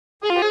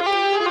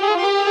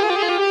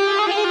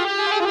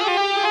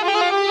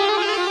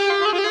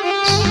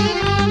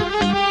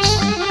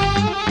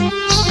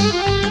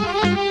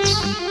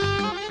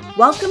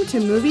Welcome to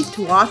Movies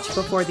to Watch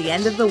Before the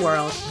End of the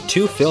World.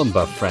 Two film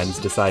buff friends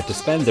decide to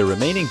spend their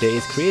remaining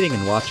days creating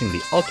and watching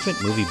the ultimate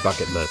movie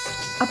bucket list.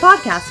 A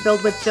podcast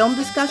filled with film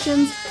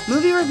discussions,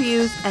 movie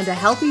reviews, and a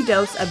healthy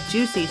dose of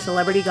juicy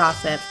celebrity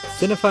gossip.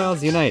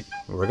 Cinephiles unite.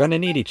 We're gonna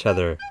need each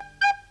other.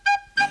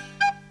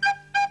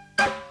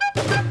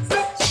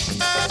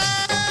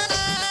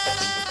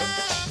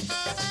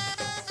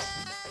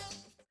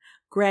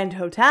 Grand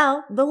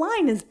Hotel, the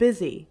line is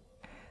busy.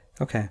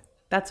 Okay.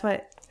 That's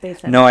what they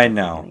said. No, I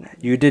know.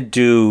 You did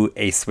do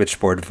a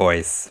switchboard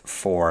voice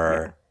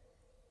for,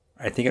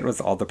 I think it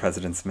was All the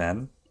President's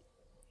Men.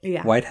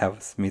 Yeah. White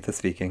House, Meetha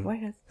speaking.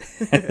 White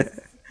House.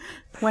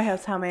 White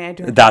House, how may I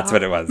do it? That's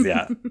what it was,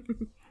 yeah.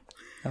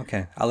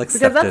 Okay, I'll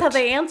accept it. Because that's how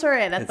they answer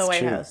it at the White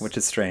true, House. which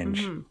is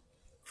strange. Mm-hmm.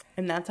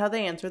 And that's how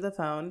they answer the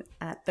phone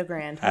at the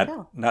Grand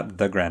Hotel. Not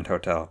the Grand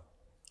Hotel.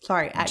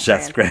 Sorry, at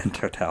Just Grand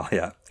Hotel,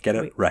 yeah. Get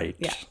it right.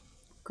 Yeah.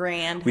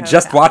 Grand We Hotel.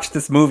 just watched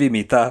this movie,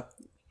 Meetha.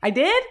 I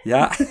did?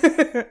 Yeah.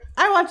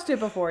 I watched it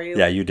before you.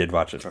 Yeah, you did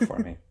watch it before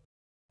me.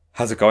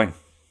 How's it going?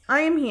 I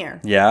am here.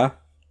 Yeah?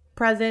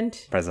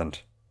 Present.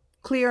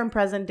 Clear and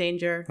present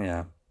danger.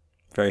 Yeah.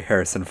 Very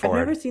Harrison Ford.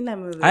 I've never seen that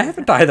movie. I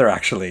haven't either,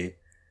 actually.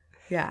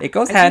 Yeah. It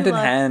goes hand in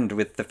hand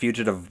with The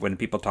Fugitive when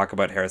people talk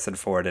about Harrison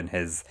Ford and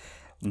his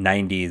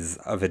 90s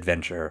of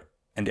adventure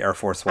and Air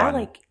Force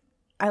One.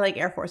 I like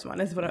Air Force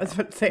One is what I was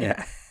about to say.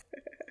 Yeah.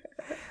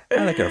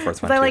 I like Air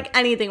Force One too. I like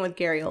anything with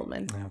Gary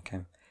Oldman.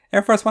 Okay.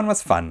 Air Force One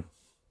was fun.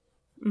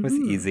 It was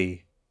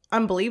easy.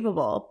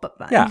 Unbelievable, but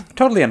fun. Yeah,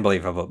 totally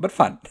unbelievable, but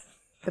fun.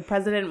 The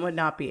president would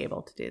not be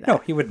able to do that. No,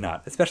 he would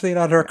not. Especially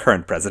not our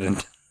current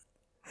president.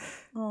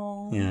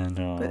 Oh. Yeah,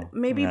 no. But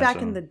maybe Imagine.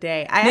 back in the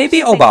day.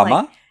 Maybe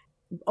Obama.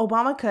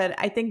 Obama could.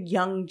 I think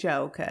Young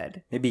Joe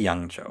could. Maybe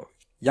Young Joe.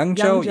 Young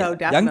Joe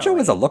definitely. Young Joe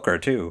was a looker,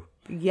 too.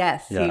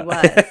 Yes, Yeah. he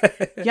was.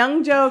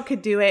 Young Joe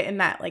could do it in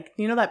that,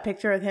 that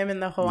picture of him in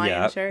the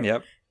Hawaiian shirt?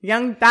 Yep.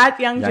 Young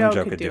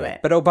Joe could do it.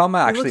 But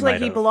Obama It actually looks like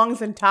might he have.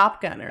 belongs in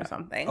Top Gun or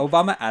something.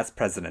 Obama as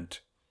president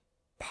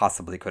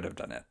possibly could have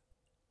done it.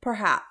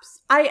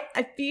 Perhaps. I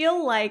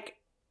feel like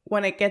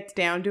when it gets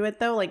down to it,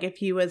 though, like if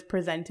he was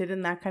presented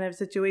in that kind of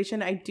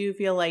situation, I do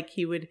feel like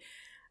he would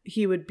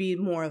be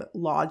more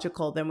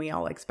logical than we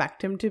all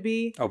expect him to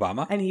be.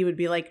 Obama? And he would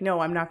be like,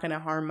 no, I'm not going to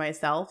harm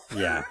myself.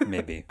 Yeah,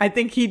 maybe. I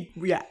think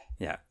Yeah,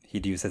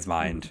 he'd use his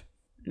mind.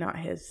 Not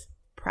his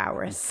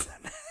prowess.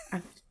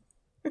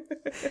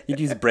 He'd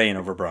use brain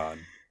over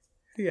brawn.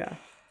 Yeah.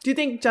 Do you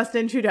think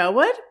Justin Trudeau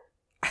would?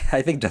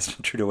 I think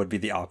Justin Trudeau would be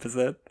the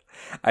opposite.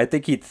 I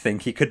think he'd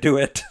think he could do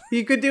it.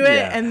 He could do it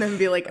Yeah. and then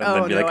be like, And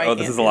then be like, I this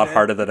can't is a do lot this.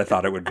 harder than I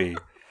thought it would be.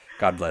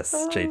 God bless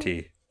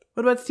JT.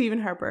 What about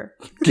Stephen Harper?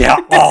 Yeah.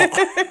 Oh.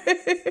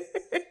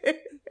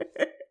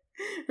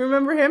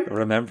 Remember him?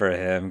 Remember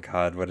him.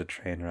 God, what a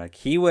train wreck.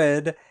 He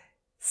would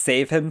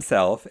save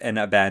himself and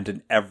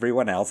abandon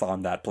everyone else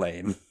on that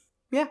plane.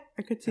 Yeah,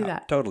 I could see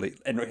that. Totally.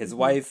 And his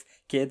wife,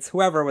 kids,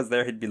 whoever was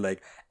there, he'd be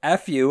like,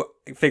 F you,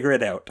 figure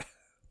it out.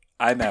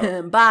 I'm out.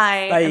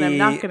 Bye. Bye. And I'm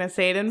not going to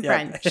say it in Yep.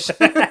 French.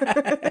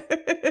 That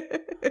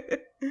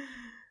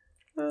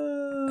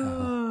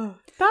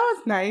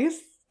was nice.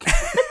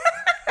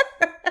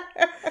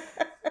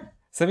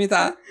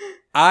 Samita,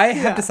 I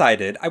have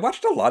decided, I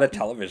watched a lot of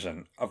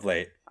television of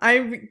late. I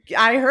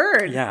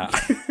heard. Yeah,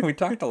 we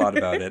talked a lot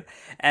about it.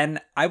 And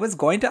I was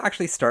going to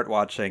actually start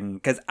watching,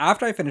 because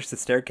after I finished The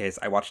Staircase,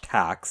 I watched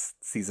Hacks,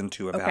 season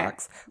 2 of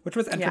Hacks, which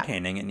was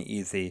entertaining and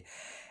easy.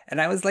 And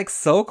I was like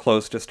so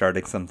close to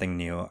starting something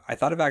new. I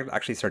thought about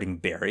actually starting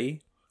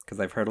Barry, because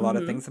I've heard a lot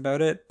of things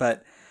about it,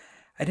 but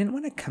I didn't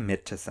want to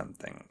commit to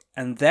something.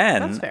 And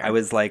then I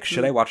was like,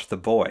 should I watch The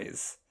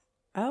Boys?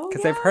 Oh,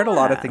 Because I've heard a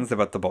lot of things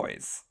about The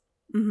Boys.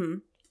 Mm-hmm.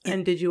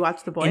 And did you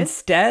watch The Boys?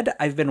 Instead,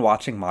 I've been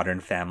watching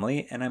Modern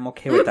Family, and I'm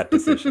okay with that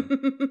decision.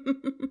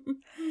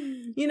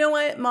 You know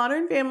what?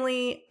 Modern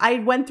Family, I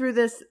went through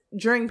this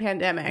during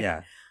pandemic.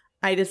 Yeah.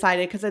 I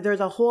decided, because there's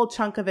a whole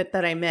chunk of it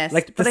that I missed.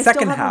 Like the but I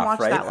second still haven't half,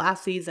 watched right? that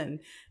last season.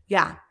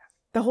 Yeah.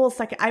 The whole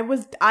second.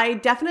 I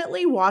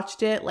definitely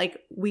watched it like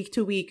week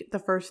to week, the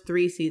first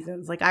 3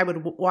 seasons. Like I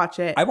would watch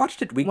it. I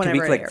watched it week to whenever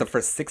week, it like aired. the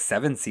first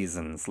 6-7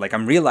 seasons. Like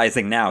I'm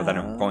realizing now that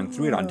I'm going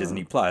through it on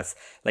Disney Plus,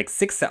 like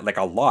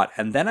a lot.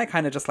 And then I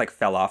kind of just like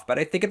fell off. But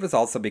I think it was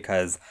also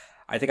because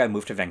I think I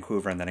moved to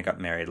Vancouver and then I got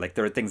married. Like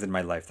there were things in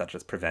my life that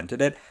just prevented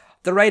it.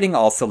 The writing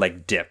also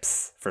like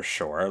dips for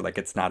sure. Like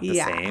it's not the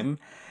same.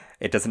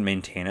 It doesn't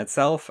maintain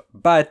itself,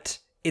 but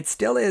it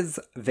still is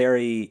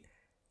very...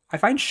 I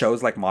find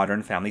shows like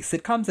Modern Family,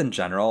 sitcoms in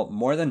general,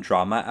 more than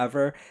drama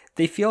ever,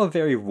 they feel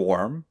very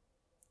warm.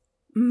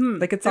 Mm-hmm.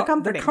 Like They're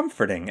comforting. They're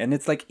comforting. And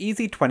it's like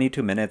easy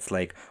 22 minutes.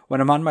 Like when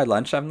I'm on my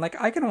lunch, I'm like,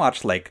 I can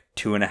watch like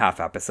 2.5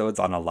 episodes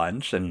on a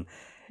lunch and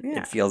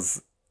it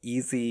feels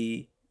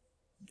easy,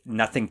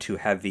 nothing too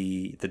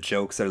heavy. The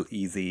jokes are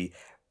easy.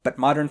 But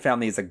Modern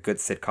Family is a good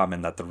sitcom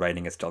in that the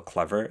writing is still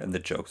clever and the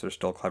jokes are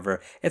still clever.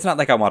 It's not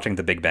like I'm watching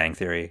The Big Bang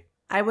Theory.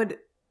 I would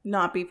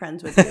not be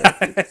friends with you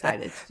if you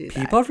decided to do that.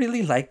 People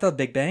really like The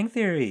Big Bang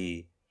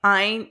Theory.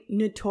 I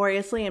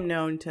notoriously am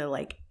known to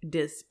like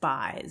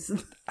despise.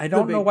 I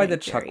don't know why the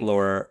Bang Theory. Chuck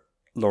Lorre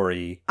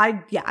Laurie.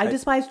 I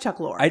despise Chuck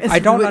Lorre. I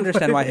don't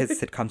understand why his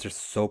sitcoms are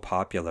so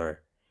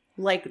popular.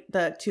 Like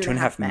the Two and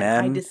a Half Half Men.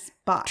 Men, I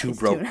despise Two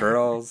Broke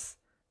Girls.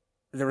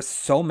 There were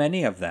so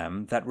many of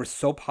them that were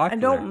so popular. I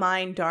don't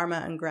mind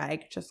Dharma and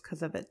Greg just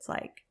because of its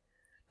like.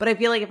 But I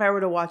feel like if I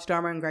were to watch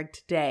Dharma and Greg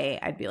today,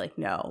 I'd be like,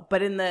 no.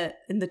 But in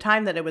the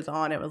time that it was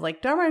on, it was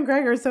like, Dharma and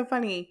Greg are so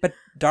funny. But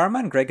Dharma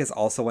and Greg is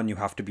also when you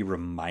have to be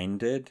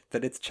reminded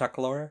that it's Chuck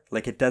Lorre.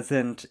 Like, it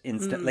doesn't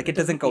it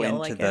doesn't go into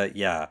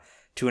like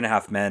Two and a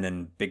Half Men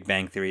and Big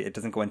Bang Theory. It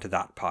doesn't go into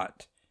that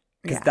pot.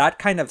 Because that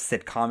kind of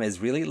sitcom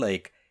is really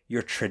like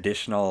your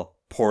traditional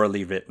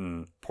poorly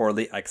written,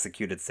 poorly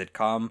executed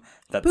sitcom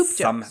that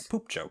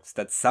poop jokes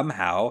that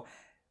somehow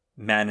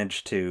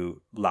managed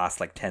to last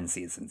like 10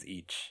 seasons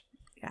each.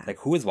 Yeah. Like,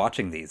 who is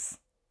watching these?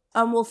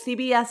 Well,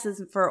 CBS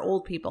is for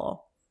old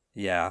people.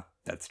 Yeah,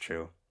 that's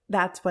true.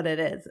 That's what it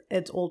is.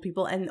 It's old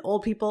people, and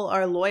old people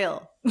are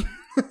loyal.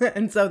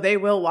 And so they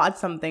will watch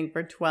something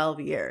for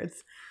 12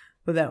 years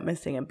without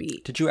missing a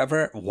beat. Did you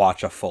ever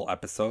watch a full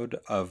episode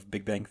of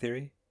Big Bang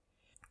Theory?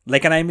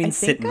 Like, and I mean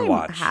sit and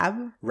watch.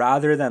 Have.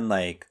 Rather than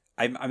like,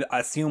 I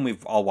assume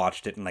we've all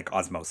watched it in like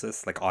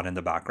osmosis, like on in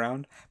the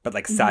background, but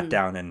like sat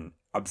down and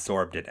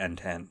absorbed it end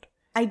to end.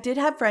 I did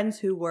have friends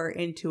who were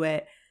into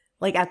it,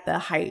 like at the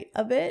height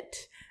of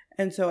it.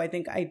 And so I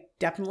think I'm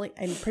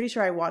pretty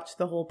sure I watched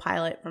the whole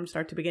pilot from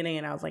start to beginning,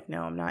 and I was like,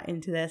 no, I'm not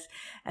into this.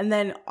 And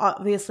then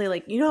obviously,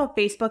 like, you know how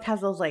Facebook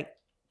has those like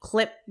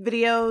clip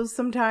videos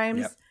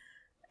sometimes? Yep.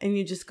 And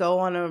you just go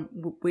on a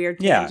weird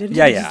tangent.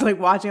 Yeah. Just like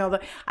watching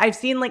I've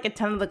seen like a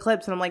ton of the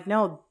clips, and I'm like,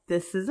 no,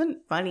 this isn't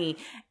funny.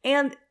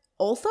 And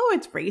also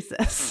it's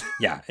racist.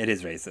 Yeah, it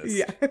is racist.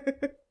 Yeah.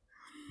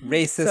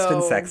 Racist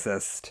and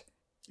sexist.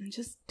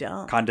 Just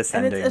dumb.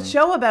 Condescending. And it's a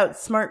show about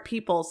smart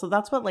people, so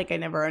that's what like I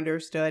never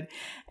understood.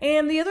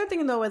 And the other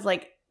thing though is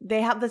like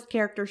they have this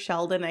character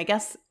Sheldon. I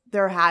guess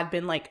there had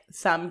been like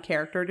some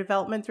character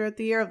development throughout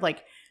the year of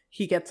like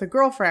he gets a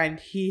girlfriend,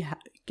 he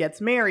gets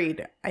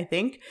married, I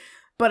think.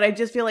 But I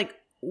just feel like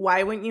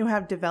why wouldn't you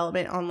have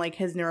development on like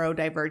his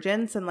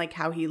neurodivergence and like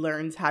how he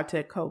learns how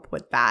to cope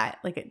with that?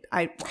 Like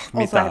I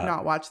also have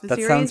not watched the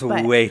series. That sounds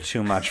way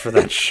too much for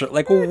that show.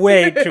 Like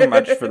way too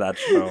much for that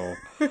show.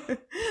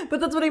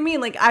 But that's what I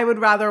mean. Like I would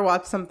rather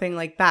watch something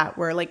like that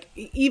where like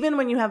even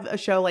when you have a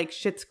show like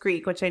Schitt's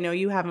Creek, which I know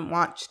you haven't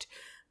watched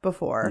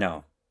before.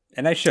 No.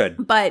 And I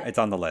should. But it's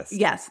on the list.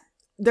 Yes.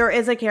 There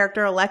is a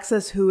character,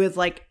 Alexis, who is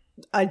like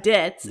a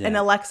ditz. Yeah. And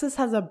Alexis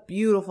has a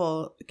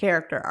beautiful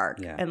character arc.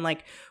 Yeah. And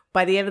like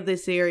by the end of the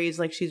series,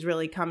 like she's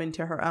really come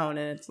into her own,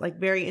 and it's like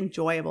very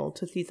enjoyable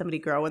to see somebody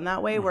grow in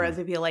that way. Mm-hmm. Whereas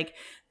I feel like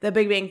the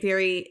Big Bang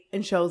Theory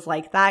and shows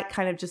like that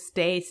kind of just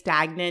stay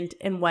stagnant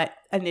in what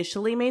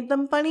initially made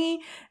them funny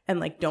and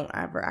like don't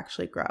ever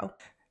actually grow.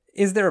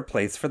 Is there a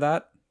place for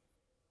that?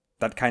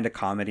 That kind of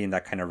comedy and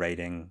that kind of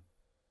writing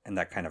and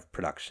that kind of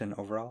production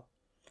overall?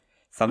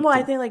 Well,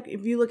 I think like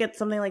if you look at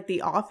something like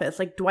The Office,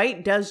 like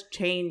Dwight does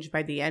change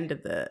by the end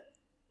of the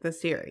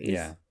series.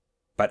 Yeah,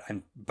 but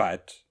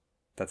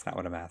that's not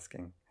what I'm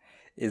asking.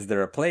 Is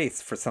there a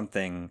place for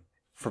something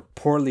for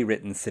poorly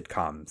written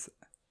sitcoms?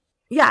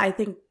 Yeah, I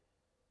think,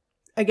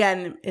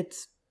 again,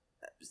 it's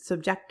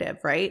subjective,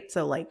 right?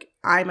 So, like,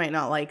 I might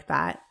not like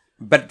that.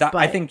 But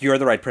I think you're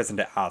the right person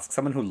to ask.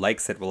 Someone who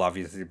likes it will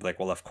obviously be like,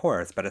 well, of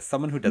course. But as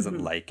someone who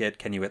doesn't like it,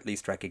 can you at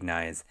least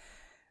recognize,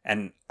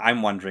 and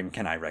I'm wondering,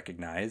 can I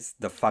recognize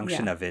the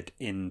function of it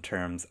in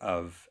terms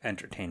of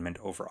entertainment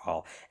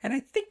overall? And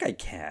I think I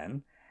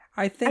can.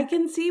 I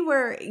can see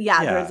where,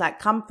 there's that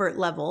comfort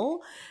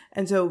level.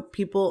 And so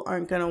people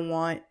aren't going to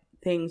want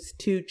things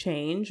to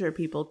change or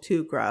people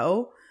to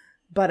grow.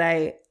 But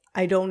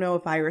I don't know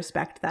if I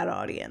respect that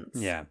audience.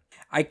 Yeah.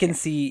 I can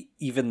see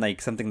even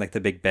like something like The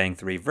Big Bang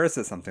Theory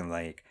versus something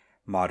like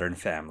Modern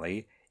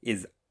Family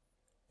is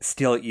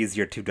still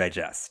easier to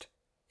digest.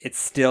 It's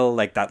still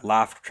like that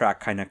laugh track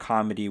kind of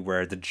comedy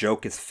where the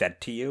joke is fed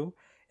to you.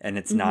 And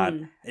it's not,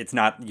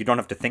 you don't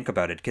have to think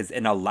about it. Because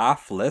in a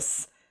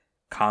laughless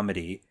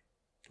comedy,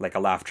 like a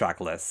laugh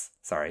track list,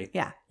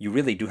 you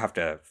really do have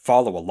to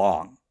follow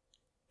along.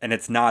 And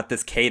it's not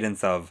this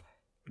cadence of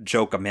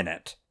joke a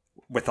minute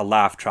with a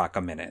laugh track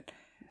a minute.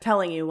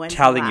 Telling you when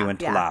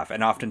to laugh.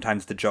 And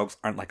oftentimes the jokes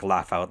aren't like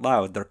laugh out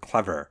loud, they're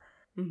clever.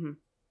 Mm-hmm.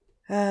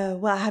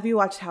 Well, have you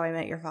watched How I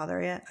Met Your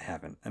Father yet? I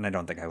haven't, and I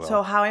don't think I will.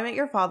 So How I Met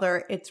Your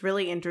Father, it's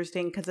really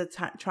interesting because it's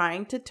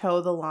trying to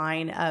toe the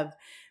line of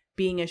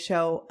being a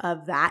show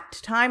of that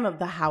time, of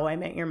the How I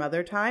Met Your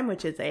Mother time,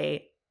 which is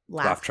a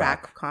laugh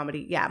track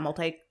comedy,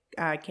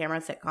 multi-camera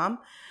sitcom.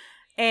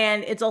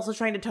 And it's also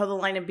trying to toe the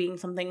line of being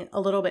something a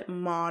little bit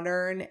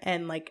modern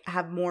and like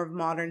have more of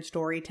modern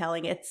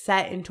storytelling. It's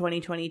set in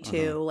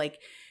 2022, like,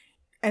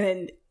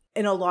 and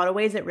in a lot of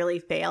ways it really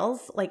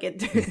fails. Like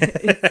it's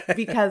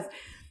because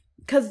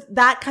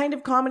that kind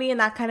of comedy and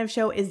that kind of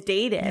show is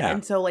dated. Yeah.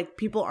 And so like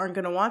people aren't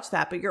going to watch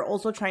that, but you're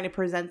also trying to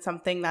present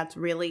something that's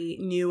really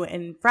new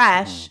and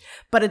fresh,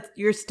 but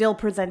you're still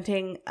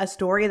presenting a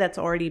story that's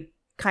already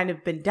kind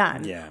of been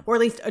done. Yeah. Or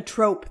at least a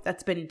trope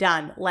that's been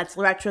done. Let's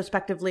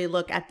retrospectively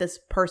look at this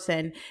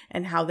person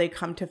and how they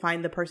come to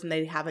find the person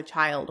they have a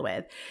child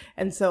with.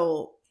 And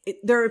so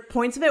there are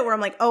points of it where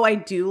I'm like, oh, I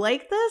do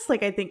like this.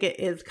 Like, I think it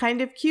is kind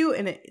of cute.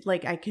 And it,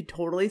 like, I could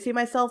totally see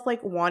myself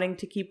like wanting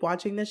to keep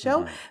watching this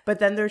show. Mm-hmm. But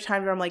then there's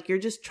times where I'm like, you're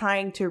just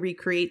trying to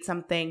recreate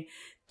something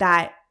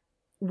that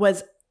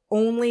was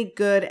only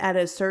good at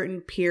a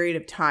certain period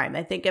of time.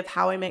 I think if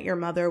How I Met Your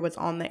Mother was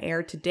on the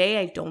air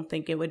today, I don't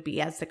think it would be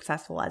as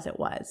successful as it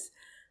was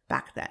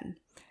back then.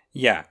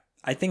 Yeah,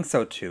 I think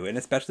so too. And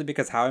especially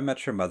because How I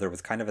Met Your Mother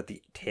was kind of at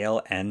the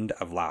tail end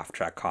of laugh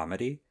track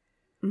comedy.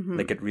 Mm-hmm.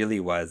 Like, it really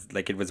was.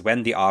 Like, it was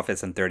when The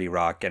Office and 30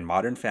 Rock and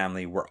Modern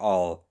Family were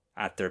all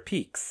at their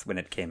peaks when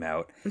it came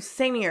out.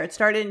 Same year. It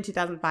started in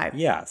 2005.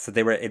 Yeah, so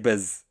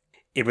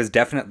it was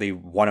definitely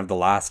one of the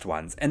last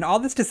ones. And all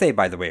this to say,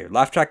 by the way,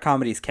 laugh track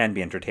comedies can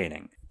be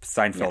entertaining.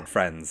 Seinfeld,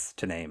 Friends,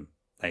 to name,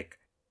 like,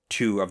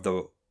 two of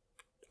the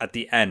at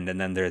the end. And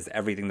then there's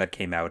everything that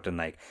came out in,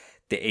 like,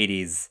 the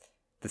 80s,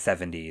 the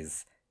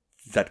 70s,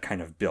 that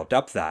kind of built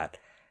up that.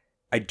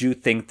 I do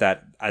think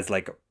that as,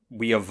 like,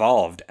 we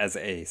evolved as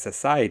a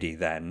society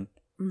then,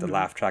 the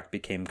laugh track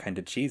became kind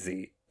of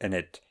cheesy. And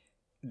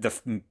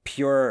the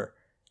pure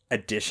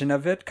addition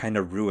of it kind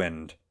of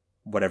ruined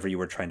whatever you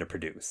were trying to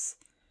produce.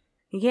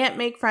 You can't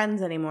make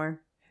friends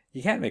anymore.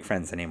 You can't make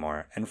Friends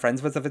anymore. And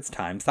Friends was of its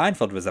time.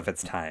 Seinfeld was of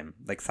its time.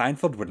 Like,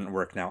 Seinfeld wouldn't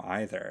work now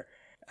either.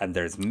 And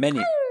there's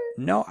many...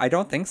 No, I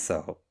don't think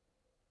so.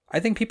 I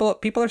think people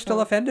are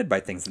still offended by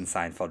things in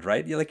Seinfeld,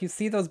 right? You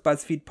see those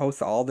BuzzFeed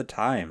posts all the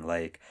time,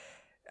 like...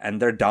 And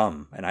they're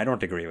dumb, and I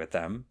don't agree with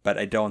them. But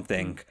I don't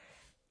think...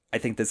 I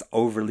think this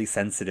overly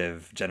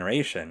sensitive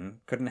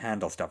generation couldn't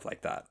handle stuff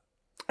like that.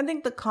 I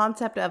think the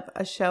concept of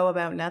a show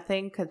about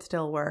nothing could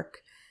still work.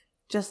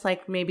 Just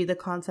like maybe the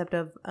concept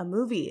of a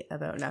movie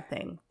about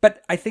nothing.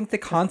 But I think the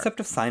concept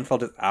of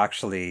Seinfeld is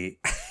actually...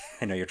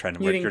 I know you're trying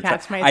to... You didn't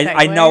catch my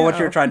I segue? know what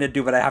you're trying to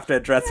do, but I have to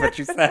address what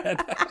you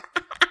said.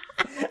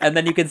 And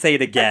then you can say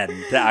it again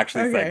to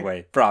actually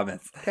segue.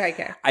 Promise.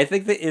 Okay. I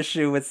think the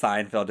issue with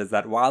Seinfeld is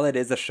that while it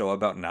is a show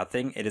about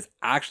nothing, it is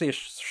actually a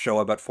show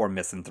about four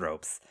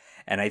misanthropes.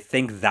 And I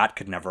think that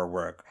could never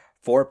work.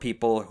 For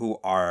people who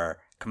are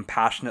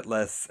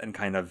compassionateless and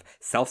kind of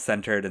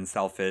self-centered and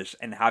selfish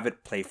and have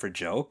it play for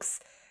jokes,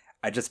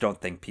 I just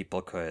don't think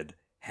people could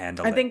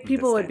handle it. I think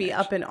people would be age.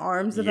 up in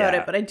arms about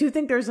it, but I do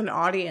think there's an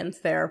audience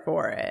there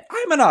for it.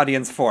 I'm an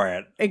audience for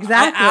it.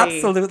 Exactly. I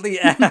absolutely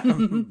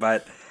am.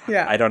 But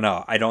yeah. I don't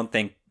know. I don't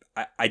think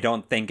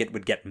it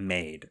would get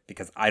made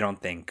because I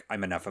don't think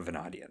I'm enough of an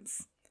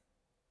audience.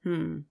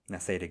 Now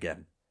say it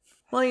again.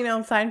 Well,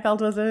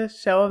 Seinfeld was a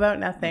show about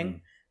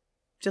nothing.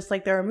 Just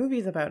like there are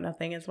movies about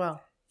nothing as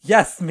well.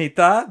 Yes,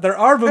 Mita, there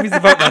are movies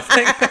about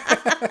nothing.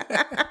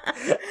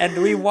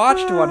 And we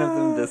watched one of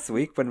them this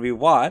week when we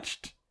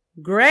watched...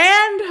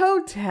 Grand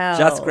Hotel.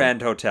 Just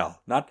Grand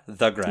Hotel, not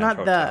The Grand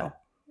Hotel. Not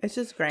it's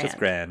just Grand. Just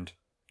Grand.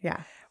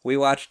 Yeah. We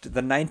watched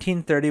the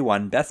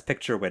 1931 Best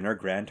Picture winner,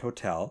 Grand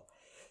Hotel,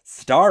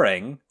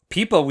 starring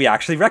people we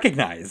actually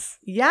recognize.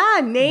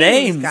 Yeah,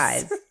 names.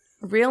 Guys.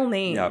 Real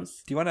names. Yeah. Do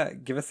you want to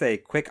give us a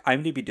quick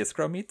IMDb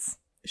Discro meets?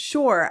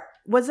 Sure.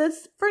 Was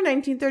this for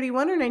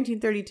 1931 or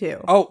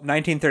 1932? Oh,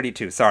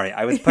 1932. Sorry,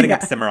 I was putting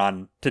up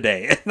Cimarron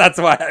today. That's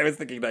why I was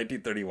thinking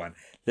 1931.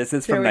 This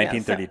is from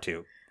 1932.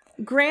 So,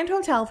 Grand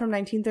Hotel from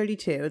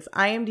 1932's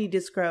IMDb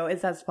Discro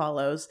is as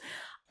follows.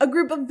 A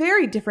group of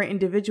very different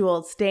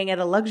individuals staying at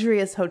a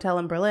luxurious hotel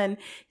in Berlin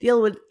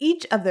deal with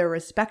each of their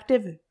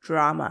respective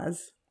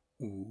dramas.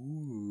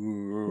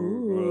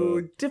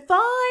 Ooh.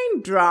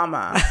 Define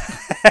drama.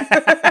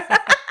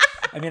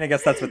 I mean, I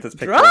guess that's what this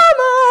picture... Drama!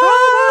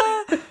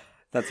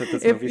 That's what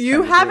this movie's If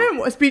you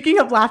haven't... Speaking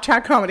of laugh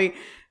track comedy,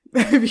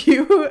 if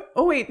you...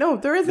 Oh, wait, no,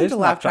 there's a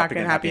laugh track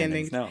in Happy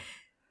Endings. No.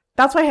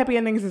 That's why Happy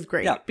Endings is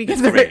great. Yeah,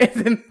 because there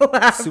isn't a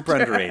laugh Super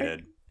track.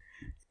 underrated.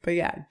 But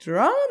yeah,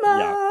 drama.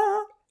 Yeah.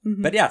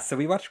 Mm-hmm. But yeah, so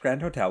we watched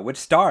Grand Hotel, which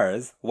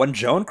stars one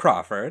Joan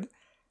Crawford,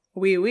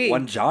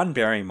 one John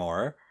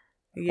Barrymore,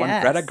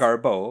 one Greta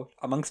Garbo,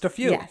 amongst a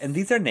few. Yes. And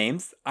these are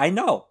names I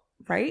know.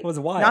 Right? It was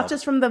wild. Not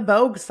just from the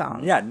Vogue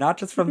song. Yeah, not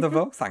just from the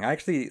Vogue song. I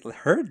actually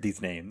heard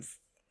these names.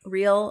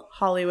 Real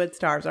Hollywood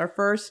stars. Our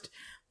first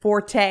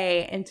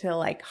forte into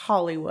like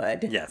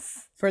Hollywood.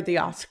 Yes. For the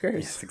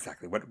Oscars. Yes,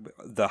 exactly. What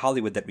the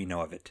Hollywood that we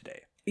know of it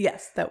today.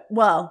 Yes,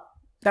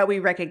 that we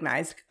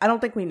recognize. I don't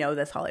think we know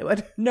this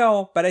Hollywood.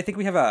 No, but I think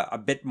we have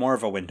a bit more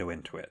of a window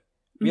into it.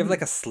 We have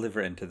like a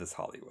sliver into this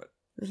Hollywood.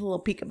 There's a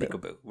little peekaboo.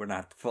 Peekaboo. We're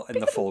not in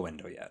the full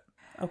window yet.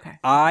 Okay.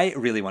 I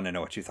really want to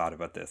know what you thought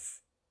about this.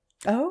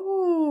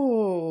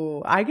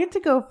 Oh, I get to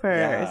go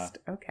first.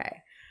 Yeah. Okay.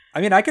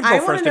 I mean, I could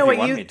go first if you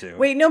want me to.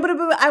 Wait, no, but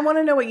I want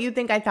to know what you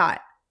think I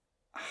thought.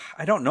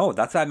 I don't know.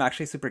 That's why I'm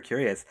actually super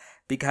curious.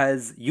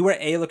 Because you were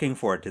looking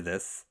forward to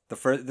this.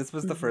 This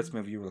was the first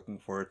movie you were looking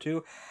forward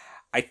to.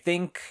 I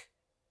think...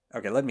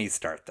 Okay, let me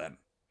start then.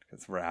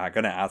 Because we're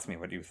going to ask me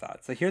what you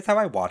thought. So here's how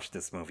I watched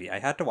this movie. I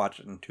had to watch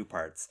it in two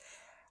parts.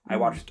 I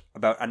watched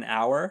about an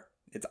hour.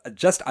 It's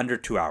just under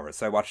 2 hours.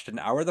 So I watched an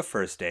hour the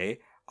first day,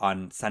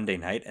 on Sunday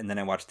night, and then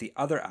I watched the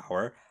other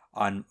hour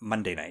on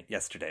Monday night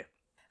yesterday.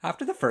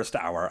 After the first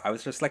hour, I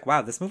was just like,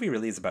 wow, this movie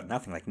really is about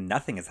nothing. Like,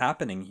 nothing is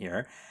happening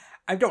here.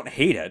 I don't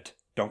hate it.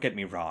 Don't get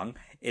me wrong.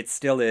 It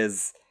still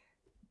is.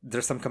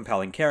 There's some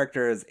compelling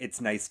characters. It's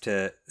nice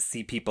to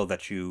see people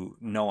that you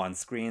know on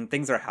screen.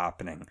 Things are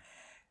happening.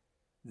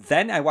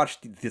 Then I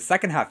watched the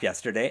second half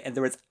yesterday, and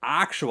there was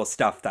actual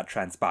stuff that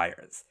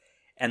transpires.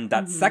 And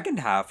that second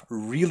half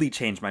really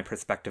changed my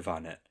perspective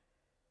on it.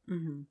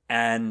 Mm-hmm.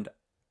 And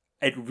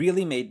it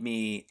really made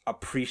me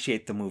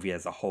appreciate the movie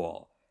as a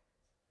whole.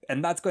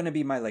 And that's going to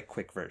be my like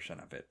quick version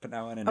of it. But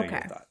now I want to know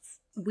your thoughts.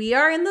 We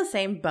are in the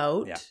same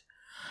boat. Yeah.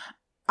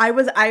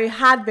 I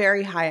had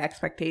very high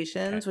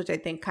expectations, which I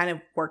think kind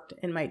of worked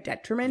in my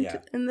detriment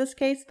in this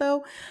case,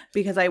 though,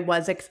 because I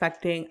was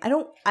expecting,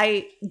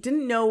 I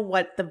didn't know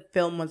what the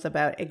film was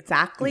about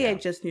exactly. I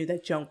just knew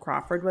that Joan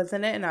Crawford was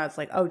in it. And I was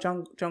like, oh,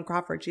 Joan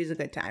Crawford, she's a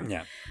good time.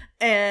 Yeah.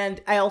 And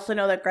I also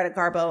know that Greta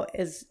Garbo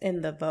is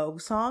in the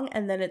Vogue song.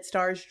 And then it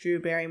stars Drew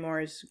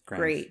Barrymore's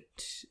grandfather?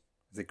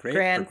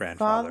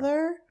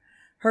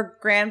 Her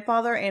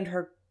grandfather and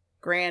her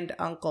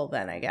granduncle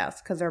then, I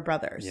guess, because they're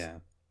brothers. Yeah.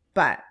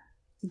 But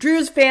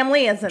Drew's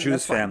family is in this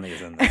Drew's family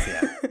is in this,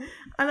 yeah.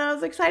 And I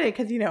was excited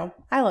because,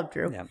 I love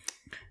Drew. Yeah.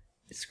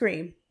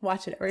 Scream.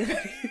 Watch it, everybody.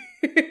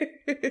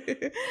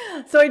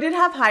 So I did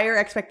have higher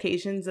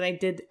expectations, and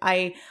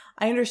I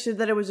understood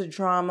that it was a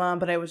drama,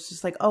 but I was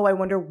just like, oh, I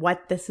wonder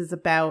what this is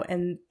about.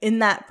 And in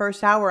that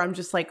first hour, I'm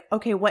just like,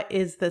 okay, what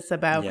is this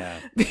about? Yeah.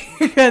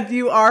 Because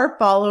you are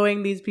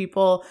following these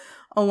people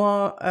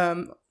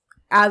along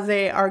as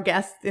they are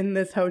guests in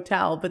this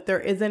hotel, but there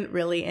isn't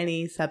really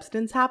any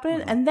substance happening.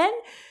 Mm-hmm. And then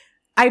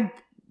I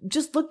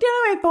just looked down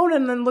at my phone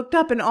and then looked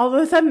up, and all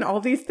of a sudden, all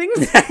these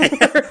things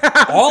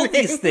all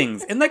these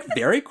things in like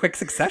very quick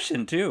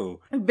succession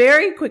too.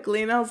 Very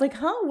quickly. And I was like,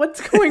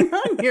 what's going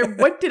on here?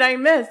 What did I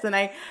miss? And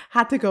I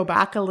had to go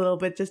back a little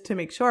bit just to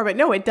make sure. But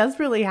no, it does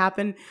really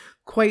happen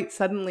quite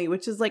suddenly,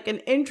 which is like an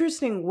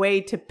interesting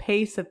way to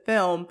pace a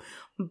film.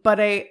 But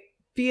I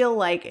feel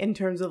like in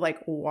terms of like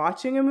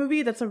watching a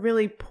movie, that's a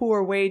really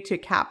poor way to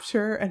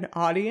capture an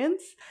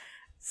audience.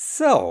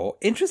 So,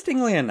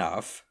 interestingly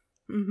enough,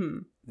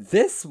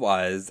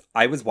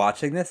 I was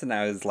watching this and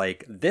I was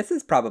like, this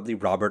is probably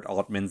Robert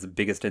Altman's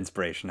biggest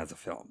inspiration as a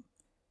film.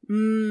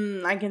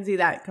 I can see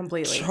that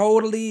completely.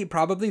 Totally,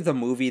 probably the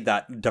movie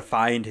that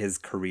defined his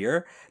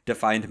career,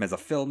 defined him as a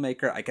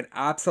filmmaker. I can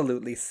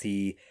absolutely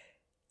see,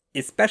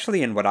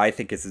 especially in what I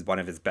think is one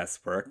of his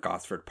best work,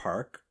 Gosford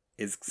Park,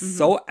 is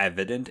so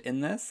evident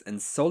in this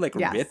and so like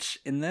rich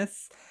in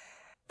this.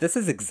 This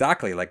is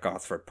exactly like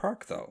Gosford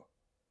Park, though,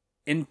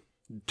 in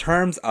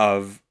terms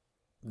of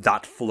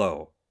that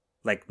flow.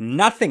 Like,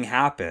 nothing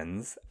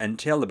happens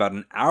until about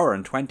an hour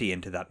and 20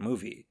 into that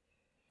movie.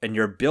 And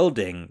you're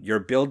building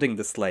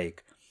this,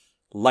 like,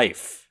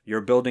 life. You're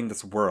building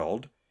this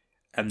world.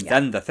 And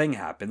then the thing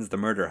happens. The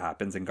murder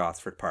happens in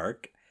Gosford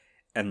Park.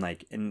 And,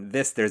 like, in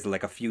this, there's,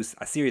 like,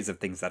 a series of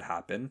things that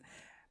happen.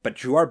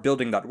 But you are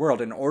building that world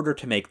in order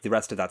to make the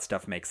rest of that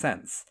stuff make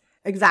sense.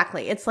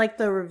 Exactly. It's like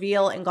the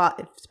reveal in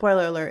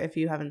spoiler alert if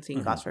you haven't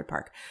seen Gosford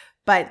Park.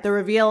 But the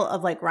reveal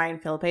of like Ryan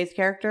Phillippe's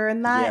character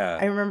in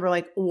that, I remember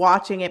like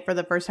watching it for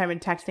the first time and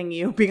texting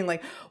you, being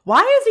like, "Why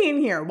is he in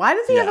here? Why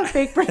does he have a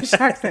fake British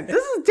accent?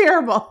 This is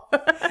terrible."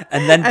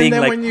 And then being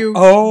like, when you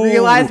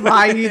realize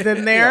why he's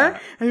in there,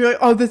 and you're like,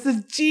 "Oh, this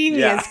is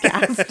genius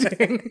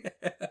casting."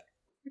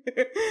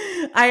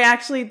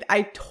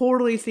 I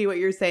totally see what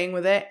you're saying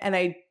with it, and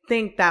I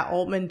think that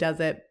Altman does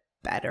it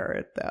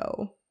better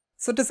though.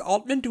 So does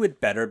Altman do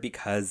it better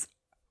because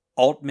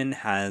Altman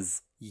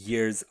has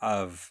years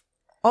of...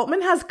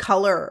 Altman has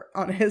color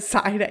on his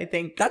side, I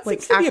think. That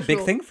seems to be a big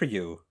thing for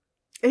you.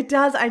 It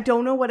does. I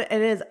don't know what it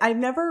is. I've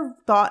never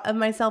thought of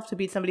myself to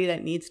be somebody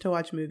that needs to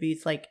watch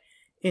movies like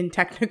in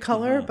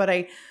Technicolor, but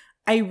I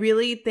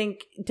really think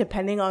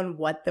depending on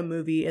what the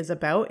movie is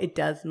about, it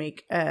does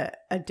make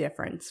a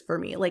difference for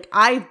me. Like,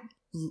 I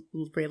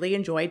really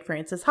enjoyed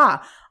Frances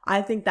Ha.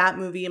 I think that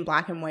movie in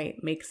black and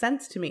white makes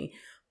sense to me.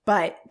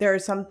 But there are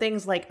some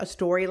things like a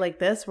story like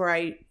this where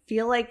I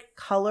feel like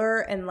color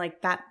and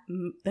like that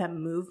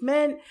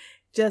movement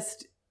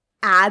just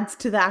adds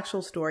to the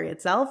actual story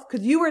itself.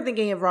 Because you were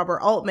thinking of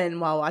Robert Altman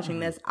while watching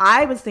this.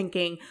 I was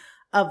thinking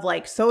of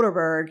like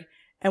Soderbergh,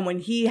 and when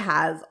he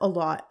has a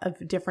lot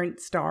of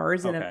different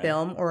stars in a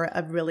film or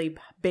a really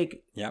big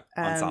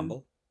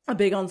ensemble. A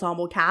big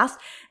ensemble cast,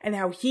 and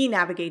how he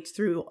navigates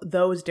through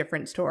those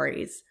different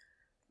stories.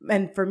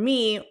 And for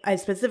me, I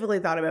specifically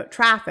thought about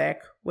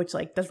Traffic, which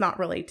like does not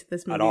relate to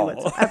this movie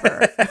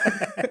whatsoever.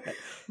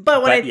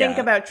 But when I think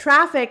about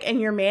Traffic and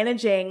you're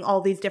managing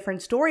all these different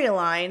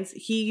storylines,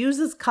 he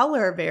uses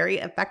color very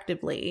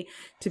effectively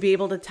to be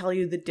able to tell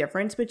you the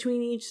difference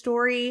between each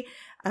story.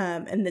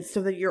 And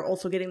so that you're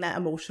also getting that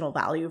emotional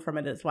value from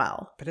it as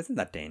well. But isn't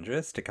that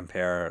dangerous to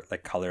compare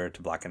like color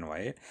to black and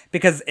white?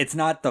 Because it's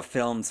not the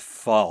film's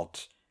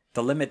fault.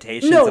 The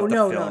limitations of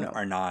the film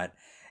are not...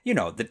 You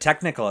know, the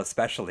technical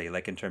especially,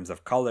 like in terms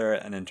of color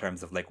and in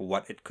terms of like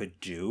what it could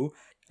do.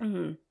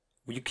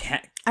 You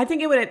can't. I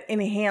think it would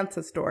enhance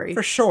a story.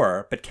 For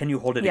sure, but can you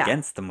hold it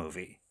against the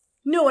movie?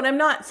 No, and I'm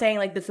not saying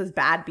like this is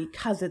bad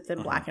because it's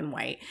in black and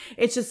white.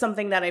 It's just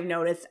something that I've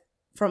noticed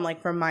from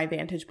my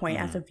vantage point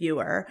as a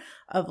viewer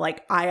of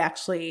like,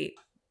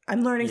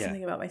 I'm learning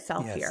something about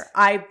myself here.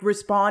 I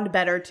respond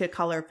better to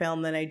color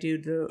film than I do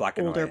to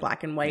older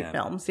black and white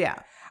films. Yeah.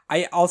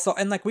 I also,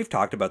 and like we've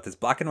talked about this,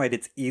 black and white,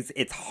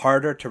 it's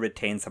harder to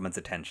retain someone's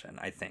attention,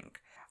 I think.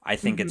 I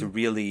think it's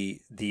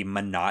really, the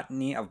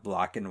monotony of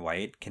black and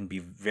white can be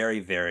very,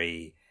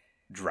 very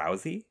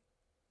drowsy.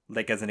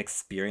 Like as an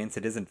experience,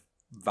 it isn't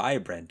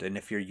vibrant. And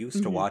if you're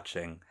used to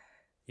watching,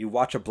 you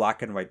watch a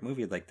black and white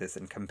movie like this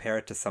and compare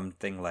it to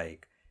something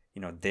like,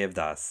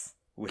 Devdas,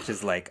 which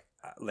is like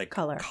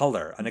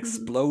color, an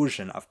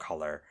explosion of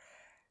color.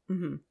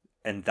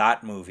 And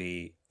that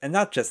movie, and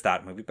not just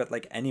that movie, but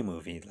like any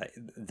movie like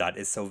that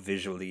is so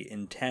visually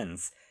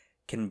intense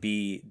can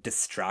be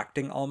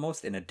distracting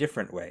almost in a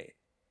different way,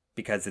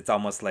 because it's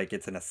almost like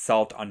it's an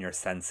assault on your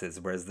senses,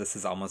 whereas this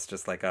is almost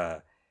just like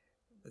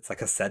it's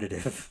like a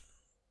sedative.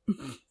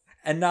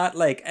 And not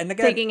like, and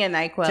again, taking a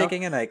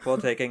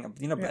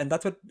NyQuil, and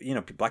that's what,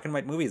 black and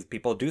white movies,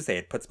 people do say,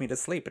 it puts me to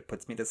sleep.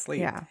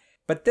 Yeah.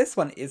 But this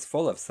one is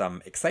full of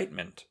some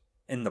excitement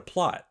in the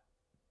plot,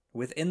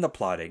 within the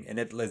plotting. And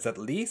it is at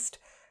least,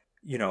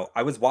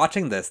 I was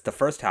watching this, the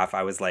first half,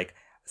 I was like,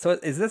 so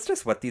is this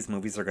just what these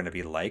movies are going to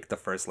be like, the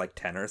first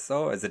 10 or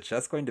so? Is it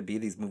just going to be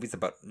these movies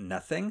about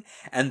nothing?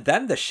 And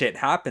then the shit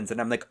happens and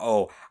I'm like,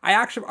 oh,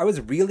 I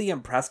was really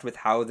impressed with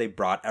how they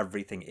brought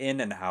everything in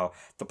and how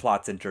the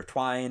plot's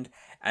intertwined.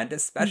 And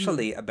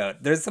especially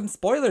there's some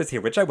spoilers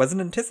here, which I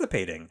wasn't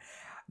anticipating.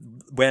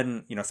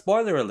 When,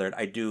 spoiler alert,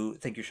 I do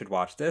think you should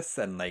watch this.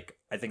 And I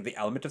think the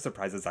element of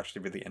surprise is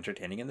actually really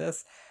entertaining in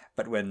this.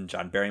 But when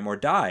John Barrymore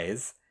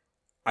dies,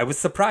 I was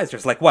surprised.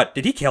 Just what?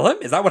 Did he kill him?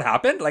 Is that what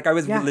happened? I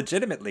was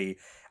legitimately,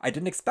 I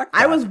didn't expect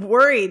that. I was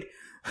worried.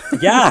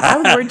 Yeah. I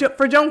was worried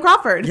for Joan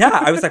Crawford.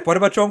 Yeah. I was like, what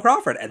about Joan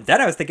Crawford? And then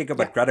I was thinking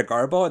about Greta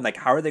Garbo and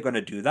how are they going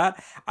to do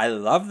that? I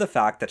love the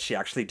fact that she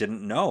actually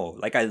didn't know.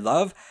 I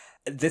love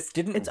this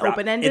didn't. It's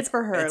open-ended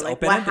for her.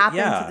 What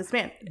happened to this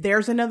man?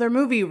 There's another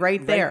movie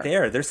right there. Right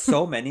there. There's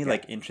so many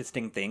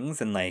interesting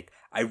things. And I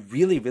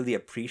really, really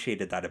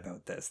appreciated that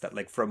about this.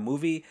 That for a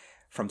movie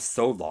from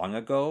so long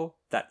ago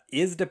that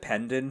is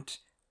dependent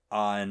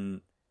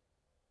on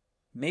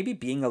maybe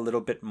being a little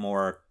bit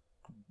more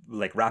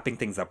wrapping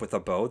things up with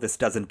a bow, this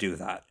doesn't do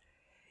that.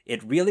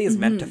 It really is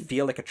meant to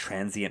feel like a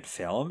transient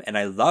film. And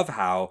I love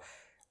how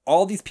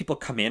all these people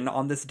come in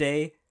on this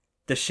day,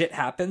 the shit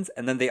happens,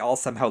 and then they all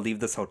somehow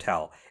leave this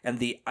hotel. And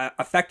the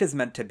effect is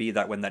meant to be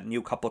that when that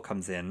new couple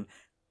comes in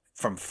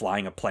from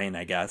flying a plane,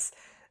 I guess,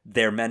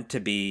 you're meant to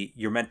be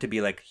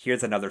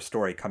here's another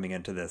story coming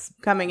into this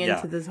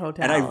hotel.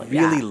 And I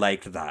really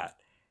liked that.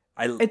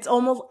 It's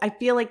almost, I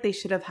feel like they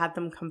should have had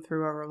them come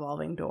through a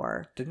revolving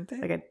door. Didn't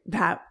they?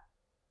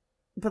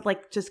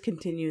 But just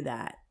continue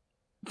that.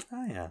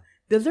 Oh, yeah.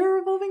 Is there a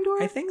revolving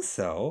door? I think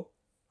so.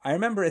 I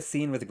remember a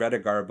scene with Greta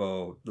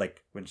Garbo,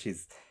 when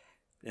she's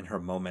in her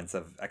moments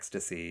of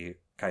ecstasy,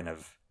 kind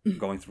of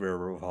going through a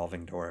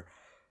revolving door.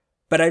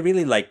 But I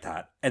really liked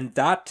that. And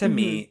that, to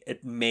me,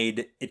 it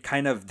made it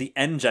kind of, the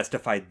end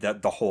justified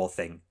the whole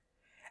thing.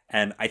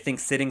 And I think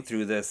sitting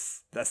through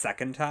this the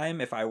second time,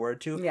 if I were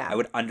to, I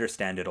would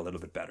understand it a little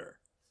bit better.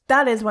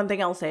 That is one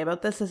thing I'll say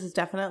about this. This is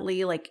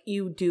definitely,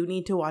 you do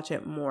need to watch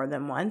it more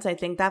than once. I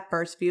think that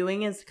first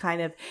viewing is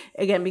kind of,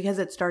 again, because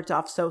it starts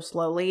off so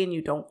slowly and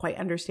you don't quite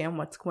understand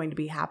what's going to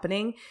be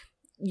happening,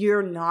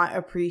 you're not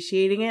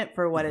appreciating it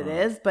for what it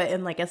is. But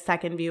in a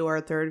second view or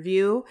a third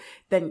view,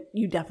 then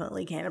you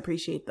definitely can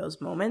appreciate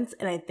those moments.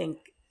 And I think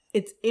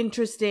it's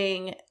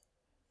interesting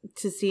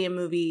to see a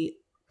movie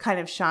kind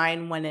of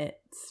shine when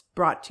it's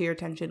brought to your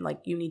attention,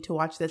 you need to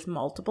watch this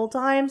multiple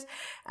times,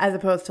 as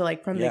opposed to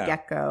from the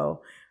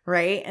get-go,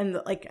 right? And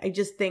I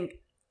just think,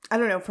 I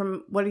don't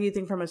know, what do you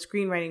think from a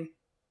screenwriting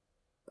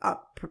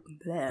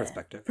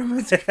perspective?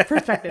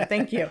 Perspective,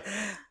 thank you.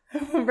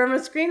 From a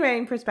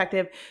screenwriting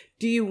perspective,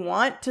 do you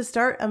want to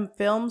start a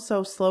film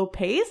so slow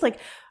paced?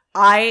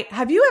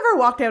 Have you ever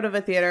walked out of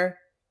a theater?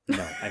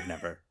 No, I've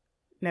never.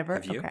 Never?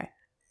 Have you? Okay.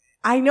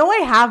 I know I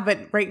have, but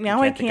right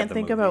now I can't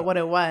think about what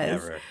it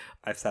was. Never.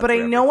 But I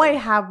know I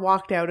have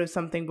walked out of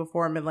something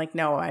before and been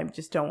no, I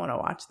just don't want to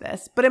watch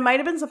this. But it might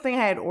have been something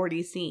I had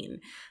already seen.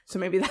 So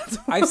maybe that's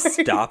why. I've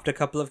stopped a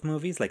couple of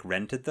movies,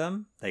 rented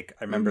them. I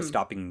remember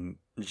stopping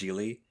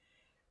Geely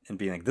and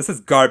being this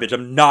is garbage.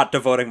 I'm not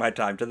devoting my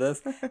time to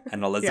this.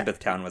 And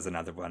Elizabethtown was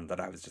another one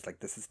that I was just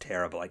this is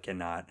terrible. I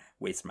cannot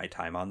waste my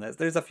time on this.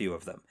 There's a few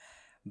of them.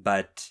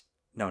 But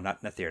no, not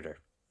in a theater.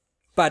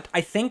 But I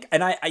think,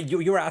 and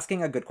you were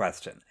asking a good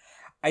question.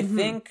 I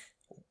think,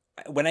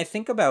 when I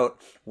think about,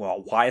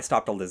 why I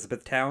stopped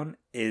Elizabethtown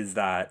is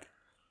that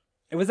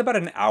it was about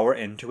an hour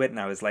into it and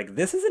I was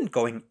this isn't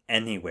going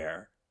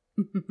anywhere.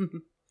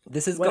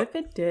 What if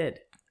it did?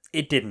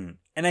 It didn't.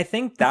 And I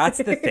think that's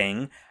the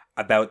thing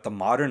about the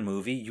modern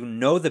movie.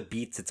 The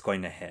beats it's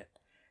going to hit.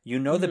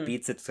 The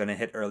beats it's going to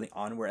hit early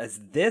on. Whereas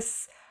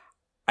this,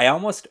 I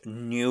almost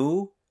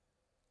knew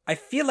I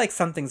feel like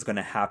something's going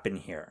to happen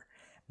here.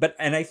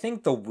 And I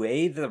think the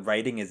way the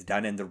writing is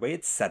done and the way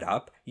it's set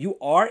up, you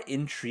are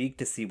intrigued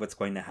to see what's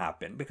going to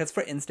happen. Because,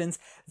 for instance,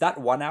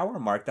 that 1 hour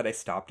mark that I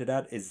stopped it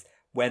at is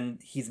when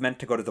he's meant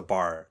to go to the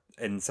bar.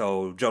 And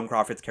so Joan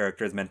Crawford's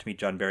character is meant to meet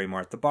John Barrymore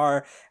at the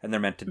bar, and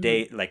they're meant to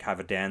date, like have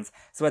a dance.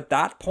 So at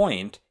that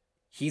point,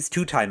 he's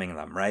two-timing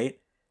them, right?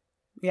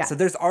 Yeah. So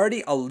there's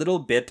already a little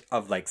bit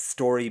of like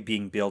story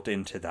being built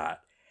into that.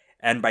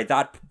 And by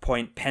that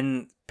point,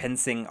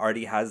 Pensing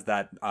already has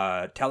that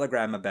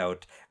telegram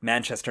about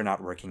Manchester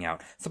not working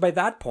out. So by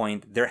that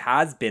point,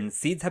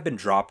 seeds have been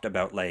dropped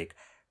about like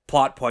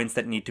plot points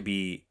that need to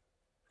be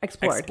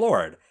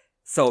explored.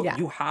 So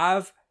you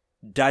have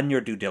done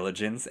your due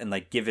diligence and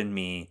like given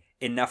me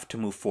enough to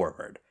move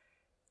forward.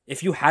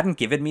 If you hadn't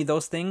given me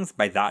those things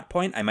by that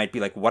point, I might be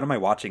like, what am I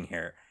watching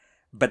here?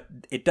 But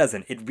it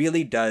doesn't. It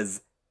really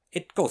does.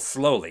 It goes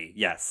slowly,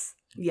 yes.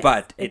 Yes,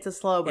 but it's a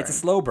slow burn. It's a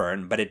slow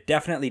burn, but it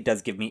definitely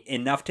does give me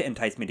enough to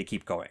entice me to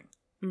keep going.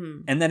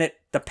 And then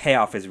the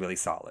payoff is really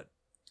solid.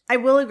 I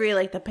will agree,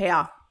 like the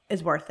payoff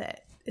is worth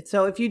it.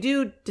 So if you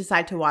do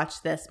decide to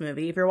watch this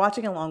movie, if you're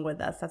watching along with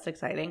us, that's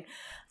exciting.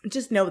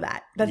 Just know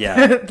that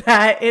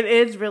that it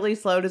is really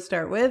slow to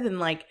start with, and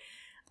like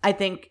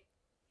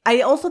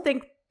I also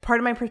think part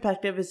of my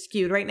perspective is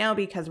skewed right now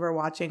because we're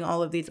watching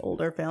all of these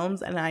older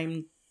films, and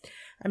I'm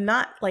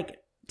not like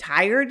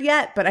tired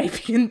yet, but I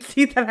can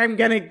see that I'm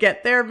gonna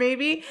get there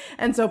maybe.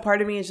 And so part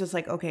of me is just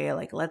like, okay,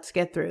 like let's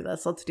get through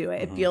this, let's do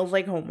it. It feels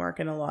like homework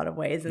in a lot of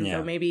ways. And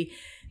so maybe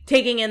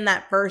taking in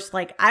that first,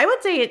 like I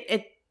would say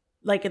it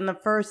like in the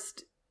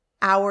first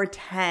hour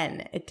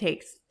 10 it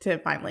takes to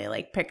finally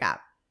like pick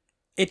up.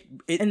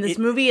 And this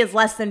movie is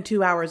less than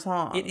 2 hours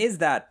long. It is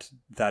that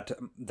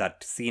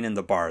scene in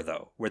the bar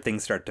though, where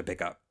things start to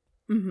pick up.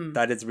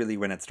 That is really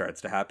when it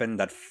starts to happen.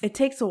 It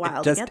takes a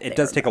while to get there. It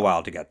does take a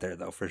while to get there,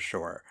 though, for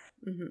sure.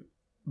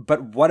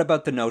 But what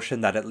about the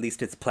notion that at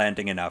least it's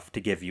planting enough to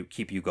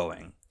keep you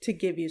going? To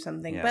give you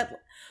something. Yeah.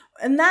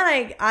 And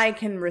that I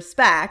can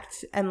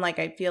respect, and like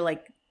I feel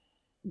like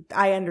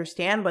I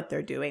understand what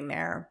they're doing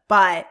there.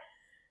 But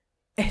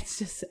it's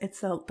just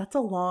that's a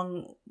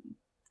long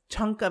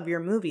chunk of your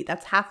movie.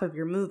 That's half of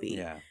your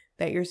movie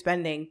that you're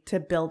spending to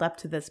build up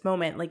to this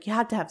moment. Like you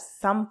had to have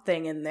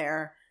something in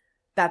there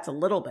that's a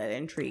little bit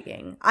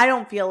intriguing. I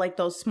don't feel like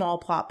those small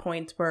plot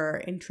points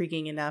were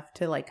intriguing enough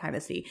to like kind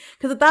of see.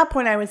 Because at that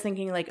point I was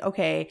thinking like,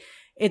 okay,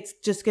 it's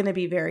just going to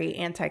be very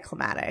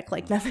anticlimactic.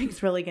 Like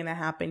nothing's really going to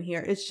happen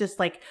here. It's just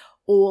like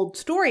old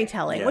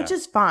storytelling, which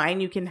is fine.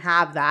 You can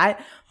have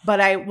that.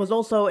 But I was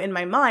also in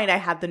my mind, I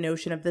had the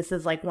notion of this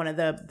is like one of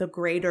the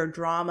greater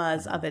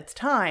dramas of its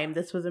time.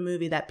 This was a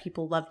movie that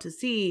people love to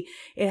see.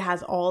 It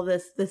has all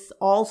this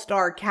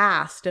all-star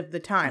cast of the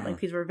time. Like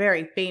these were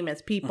very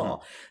famous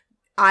people.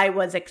 I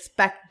was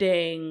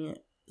expecting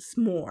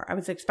more. I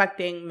was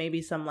expecting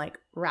maybe some like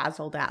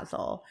razzle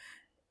dazzle,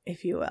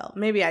 if you will.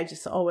 Maybe I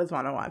just always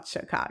want to watch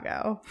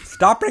Chicago.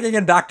 Stop bringing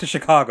it back to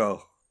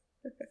Chicago.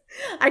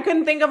 I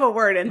couldn't think of a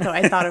word until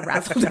I thought of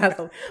razzle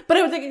dazzle. But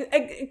I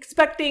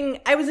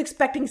was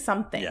expecting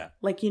something. Yeah.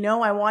 Like,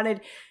 I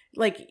wanted,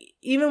 like,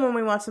 even when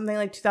we watched something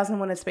like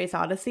 2001: A Space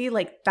Odyssey,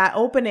 like that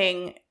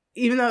opening,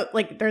 even though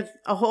like there's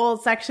a whole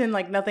section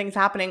like nothing's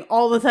happening,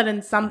 all of a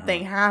sudden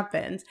something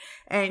happens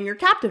and you're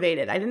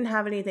captivated. I didn't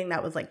have anything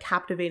that was like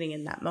captivating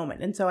in that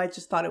moment. And so I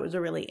just thought it was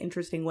a really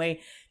interesting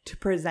way to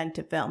present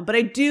a film. But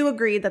I do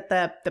agree that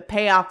the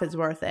payoff is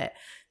worth it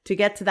to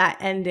get to that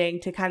ending,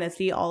 to kind of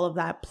see all of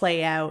that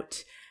play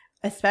out,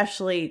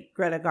 especially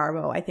Greta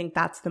Garbo. I think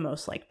that's the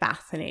most like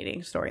fascinating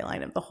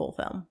storyline of the whole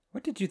film.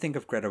 What did you think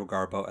of Greta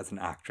Garbo as an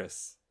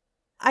actress?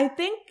 I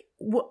think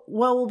what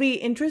will be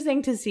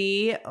interesting to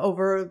see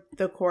over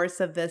the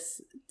course of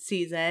this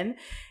season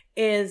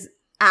is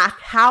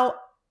how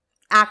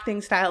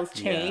acting styles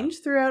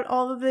change throughout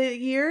all of the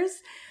years.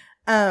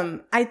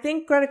 I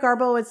think Greta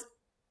Garbo is,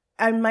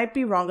 I might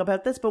be wrong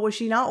about this, but was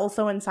she not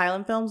also in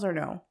silent films or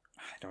no?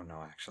 I don't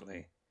know,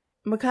 actually.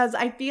 Because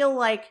I feel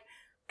like...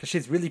 Because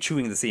she's really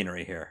chewing the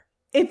scenery here.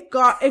 If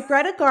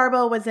Greta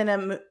Garbo was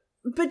in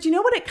but you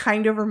know what it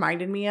kind of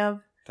reminded me of?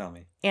 Tell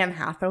me. Anne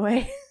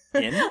Hathaway.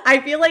 In? I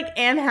feel like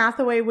Anne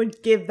Hathaway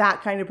would give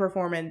that kind of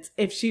performance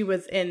if she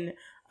was in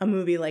a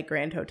movie like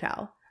Grand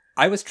Hotel.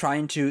 I was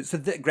trying to... So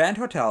the Grand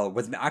Hotel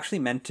was actually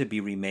meant to be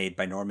remade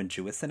by Norman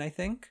Jewison, I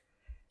think.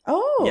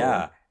 Oh.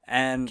 Yeah.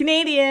 And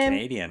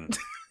Canadian.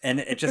 And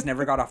it just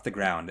never got off the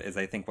ground, is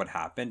I think what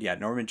happened. Yeah,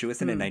 Norman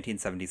Jewison in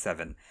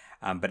 1977,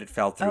 but it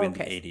fell through in the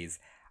 80s.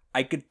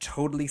 I could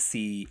totally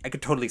see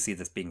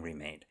this being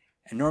remade.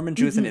 And Norman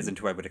Jewison isn't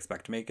who I would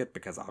expect to make it,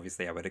 because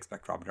obviously I would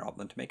expect Robert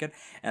Englund to make it.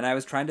 And I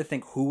was trying to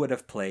think who would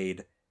have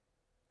played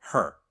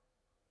her.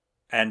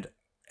 And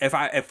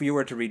if we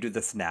were to redo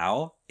this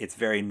now, it's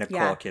very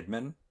Nicole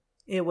Kidman.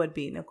 It would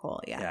be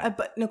Nicole,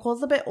 but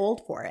Nicole's a bit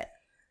old for it.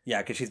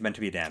 Yeah, because she's meant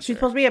to be a dancer. She's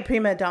supposed to be a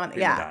prima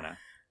donna.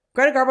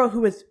 Greta Garbo,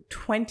 who was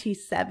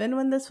 27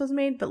 when this was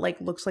made, but like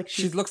looks like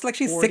She looks like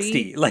she's 40.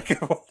 60. Like,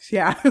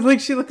 Yeah, like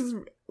she looks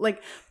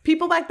like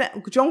people back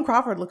then. Joan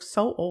Crawford looks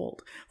so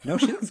old. no,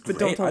 she looks But great.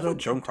 don't I tell- thought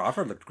Joan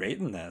Crawford looked great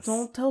in this.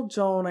 Don't tell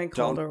Joan I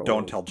called her Don't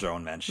old. tell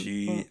Joan, man.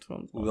 She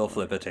Don't will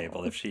flip a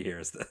table if she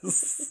hears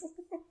this.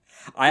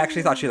 I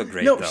actually thought she looked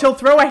great, No, though. she'll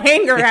throw a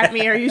hanger at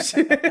me. Are you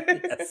sure?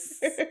 Yes.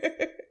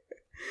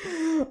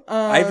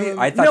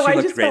 I thought no, she I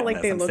looked just great felt in like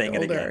this. they I'm looked saying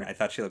it older. again. I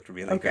thought she looked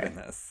really good in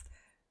this.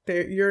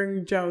 You're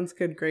in Joan's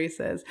good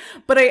graces.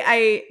 But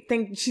I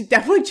think she's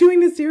definitely chewing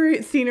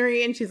the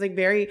scenery, and she's like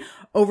very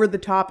over the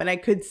top. And I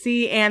could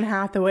see Anne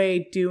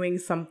Hathaway doing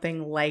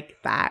something like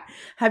that.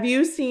 Have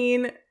you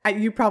seen,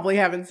 you probably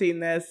haven't seen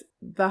this,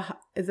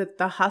 is it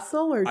The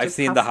Hustle or just I've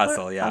seen The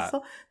Hustle, yeah.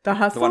 The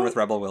Hustle? The one with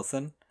Rebel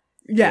Wilson?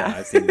 Yeah.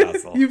 I've seen The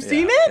Hustle. You've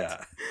seen it?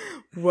 Yeah.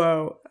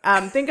 Whoa.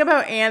 Think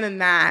about Anne in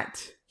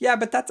that. Yeah,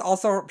 but that's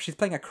also, she's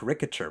playing a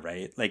caricature,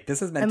 right? Like,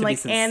 this is meant And to be like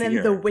sincere. Anne and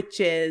the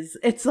Witches.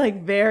 It's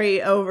like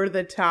very over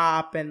the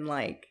top, and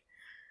like,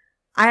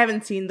 I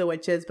haven't seen The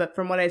Witches, but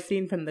from what I've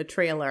seen from the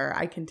trailer,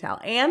 I can tell.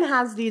 Anne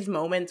has these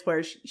moments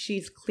where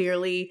she's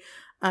clearly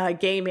a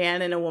gay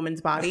man in a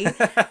woman's body.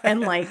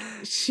 And like,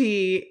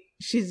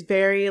 she's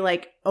very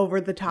like over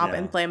the top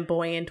and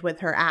flamboyant with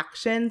her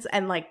actions.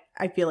 And like,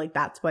 I feel like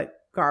that's what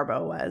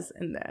Garbo was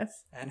in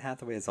this. Anne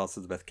Hathaway is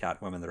also the best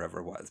Catwoman there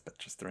ever was, but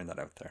just throwing that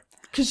out there.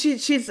 Because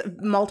she's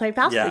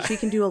multifaceted. Yeah. She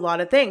can do a lot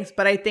of things.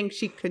 But I think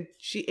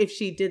if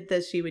she did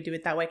this, she would do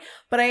it that way.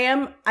 But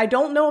I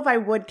don't know if I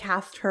would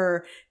cast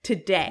her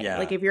today. Yeah.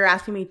 Like if you're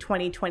asking me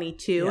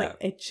 2022, Yeah.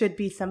 it should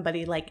be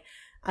somebody like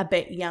a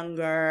bit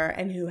younger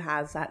and who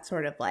has that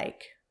sort of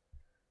like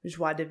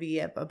joie de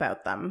vivre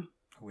about them.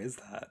 Who is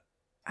that?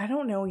 I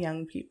don't know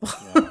young people.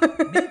 Yeah.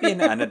 Maybe an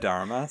Anna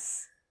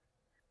Darmas.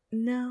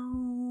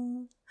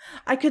 No.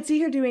 I could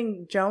see her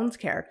doing Joan's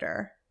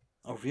character.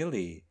 Oh,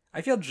 really?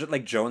 I feel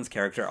like Joan's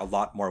character, a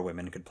lot more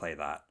women could play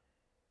that.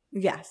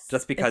 Yes.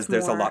 Just because it's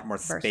there's a lot more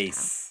versatile.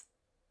 space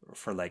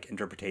for like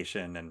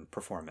interpretation and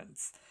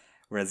performance.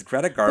 Whereas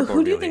Greta But Garbo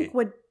who do you really, think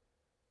would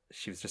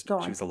she was just, Go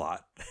on. she was a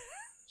lot.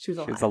 She was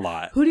a She lot. was a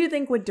lot. Who do you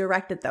think would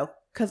direct it though?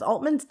 Because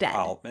Altman's dead.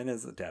 Altman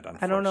is dead, unfortunately.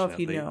 I don't know if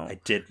you know. I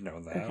did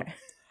know that. Okay.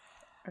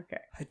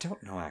 Okay. I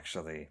don't know,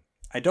 actually.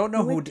 I don't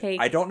know Who would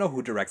I don't know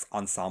who directs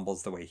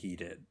ensembles the way he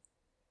did.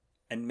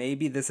 And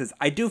maybe this is,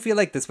 I do feel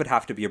like this would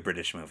have to be a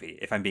British movie,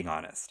 if I'm being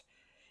honest.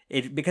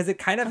 Because it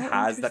kind of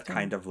has that interesting.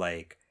 kind of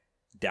like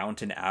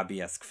Downton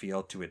Abbey-esque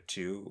feel to it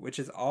too, which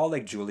is all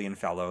like Julian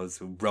Fellows,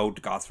 who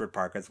wrote Gosford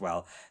Park as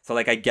well. So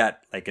like I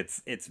get, like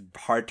it's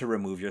hard to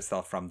remove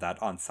yourself from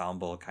that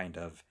ensemble kind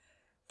of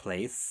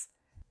place.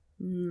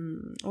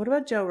 What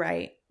about Joe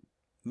Wright?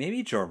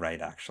 Maybe Joe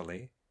Wright,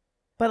 actually.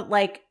 But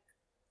like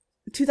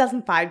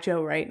 2005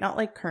 Joe Wright, not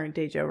like current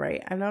day Joe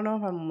Wright. I don't know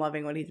if I'm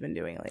loving what he's been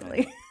doing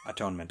lately.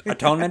 Atonement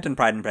and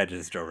Pride and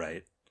Prejudice, Joe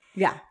Wright.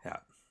 Yeah. Yeah.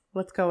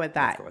 Let's go with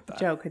that. Let's go with that.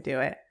 Joe could do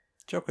it.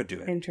 Joe could do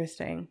it.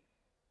 Interesting.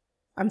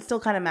 I'm still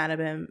kind of mad at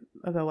him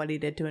about what he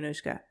did to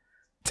Anushka.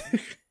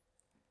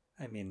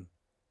 I mean,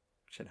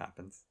 shit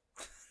happens.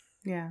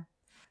 Yeah.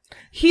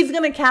 He's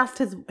going to cast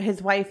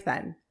his wife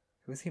then.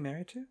 Who is he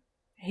married to?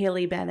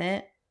 Haley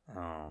Bennett.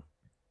 Oh,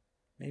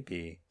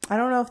 maybe. I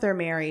don't know if they're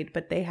married,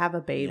 but they have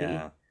a baby.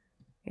 Yeah.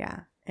 Yeah.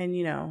 And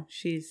you know,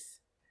 she's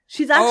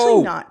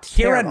actually not Keira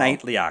terrible.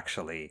 Knightley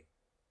actually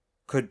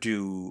could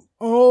do.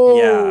 Oh.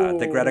 Yeah,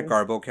 the Greta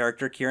Garbo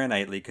character, Keira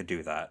Knightley could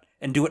do that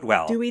and do it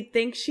well. Do we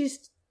think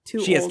she's too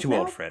old? She is too now,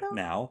 old for it though?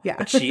 now. Yeah.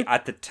 But she,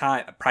 at the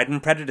time, Pride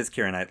and Prejudice,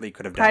 Keira Knightley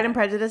could have done Pride it. and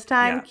Prejudice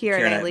time, Yeah,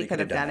 Keira Knightley could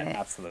have done it.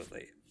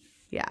 Absolutely.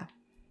 Yeah,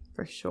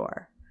 for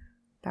sure.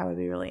 That would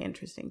be really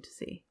interesting to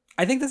see.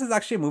 I think this is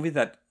actually a movie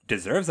that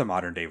deserves a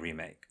modern day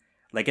remake.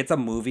 Like, it's a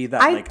movie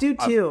that I do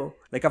too.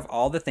 Of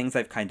all the things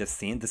I've kind of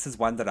seen, this is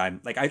one that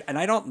I'm like,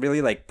 I don't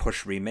really like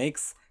push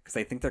remakes because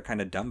I think they're kind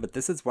of dumb. But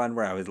this is one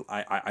where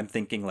I'm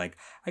thinking like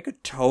I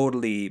could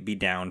totally be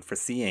down for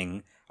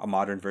seeing a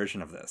modern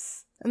version of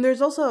this. And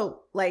there's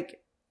also like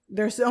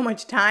there's so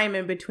much time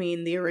in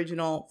between the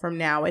original from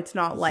now. It's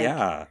not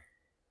like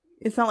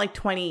it's not like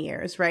 20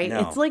 years, right?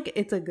 No. It's like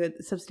it's a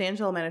good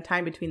substantial amount of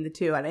time between the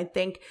two, and I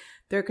think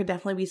there could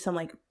definitely be some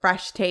like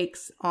fresh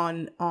takes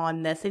on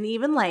this, and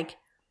even like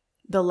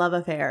the love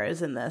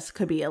affairs in this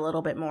could be a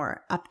little bit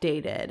more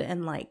updated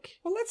and like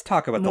Well, let's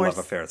talk about the more love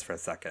affairs for a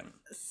second.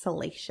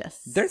 salacious.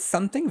 There's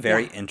something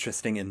very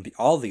interesting in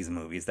all these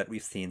movies that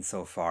we've seen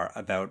so far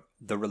about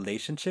the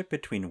relationship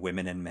between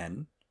women and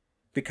men.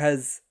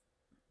 Because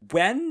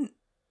when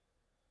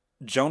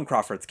Joan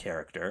Crawford's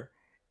character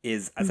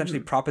is essentially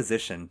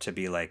propositioned to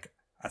be like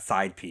a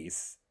side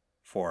piece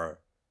for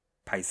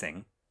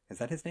Pising. Is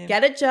that his name?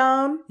 Get it,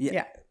 Joan?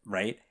 Yeah.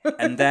 Right?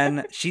 And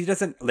then she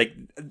doesn't like...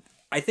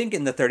 I think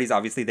in the 30s,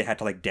 obviously, they had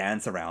to like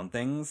dance around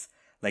things.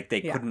 Like they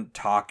couldn't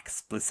talk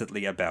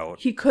explicitly about...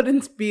 He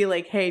couldn't be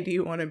like, hey, do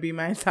you want to be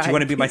my side Do you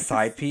want to be my piece?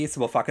 side piece?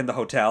 We'll fuck in the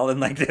hotel. And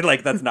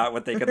like that's not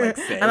what they could like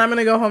say. And I'm going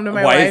to go home to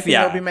my wife and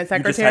you'll be my You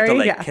secretary. just had to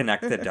like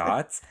connect the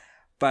dots.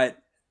 But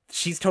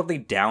she's totally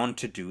down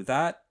to do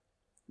that.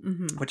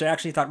 which I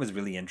actually thought was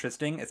really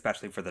interesting,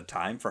 especially for the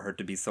time, for her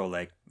to be so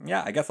like,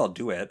 yeah, I guess I'll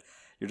do it.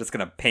 You're just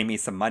going to pay me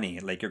some money.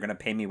 Like, you're going to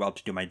pay me well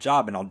to do my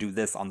job, and I'll do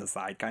this on the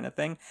side kind of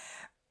thing.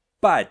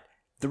 But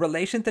the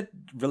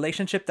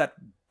relationship that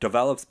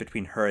develops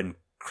between her and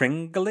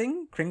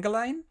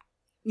Kringeline?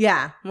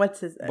 Yeah.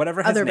 What's his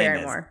Whatever his other name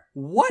Barrymore.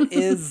 is. What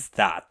is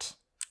that?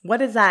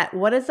 What is that?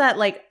 What is that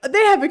like?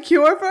 They have a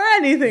cure for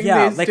anything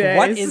these like days.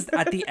 what is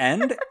at the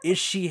end? Is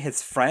she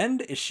his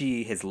friend? Is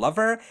she his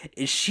lover?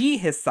 Is she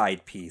his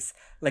side piece?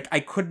 Like, I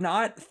could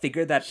not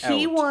figure that out.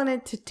 He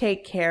wanted to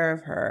take care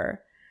of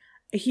her.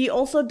 He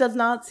also does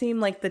not seem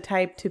like the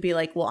type to be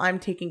like, well, I'm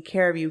taking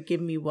care of you.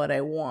 Give me what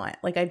I want.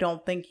 Like, I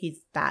don't think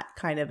he's that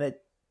kind of a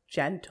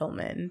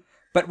gentleman.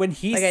 But when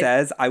he like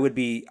says, I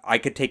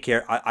could take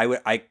care, I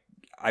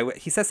would,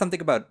 he says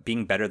something about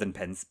being better than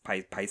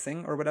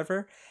picing or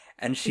whatever.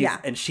 And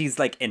she's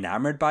like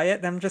enamored by it.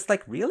 And I'm just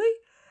like, really?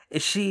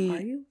 Is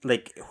she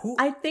like who?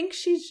 I think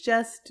she's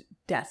just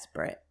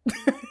desperate.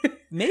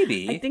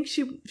 Maybe. I think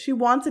she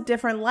wants a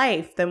different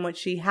life than what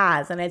she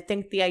has. And I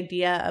think the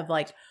idea of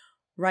like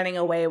running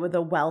away with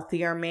a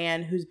wealthier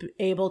man who's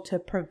able to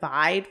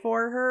provide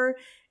for her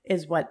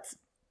is what's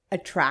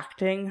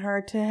attracting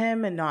her to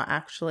him, and not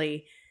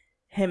actually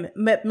him.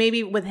 But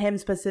maybe with him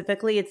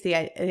specifically, it's the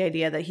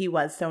idea that he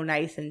was so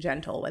nice and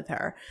gentle with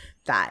her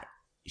that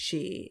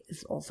she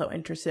is also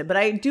interested. But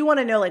I do want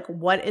to know, like,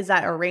 what is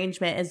that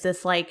arrangement? Is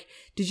this like,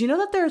 did you know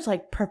that there's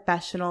like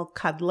professional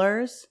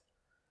cuddlers?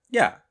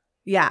 Yeah.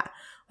 Yeah.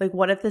 Like,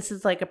 what if this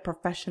is like a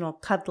professional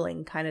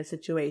cuddling kind of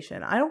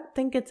situation? I don't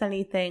think it's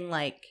anything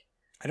like.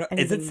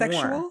 Is it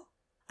sexual? More.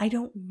 I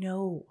don't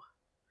know.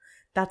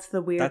 That's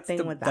the weird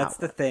thing with that. That's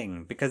the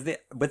thing, because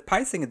with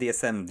picing the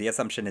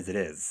assumption is it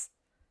is.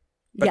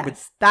 But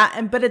yes,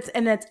 but it's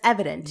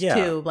evident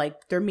too.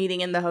 Like, they're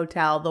meeting in the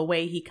hotel, the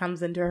way he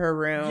comes into her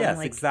room. Yes,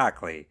 like,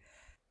 exactly.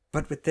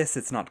 But with this,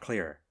 it's not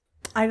clear.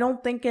 I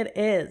don't think it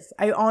is.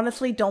 I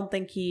honestly don't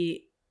think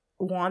he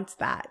wants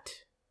that,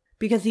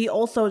 because he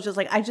also is just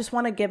like, I just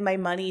want to give my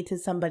money to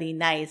somebody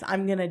nice.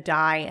 I'm gonna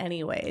die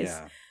anyways.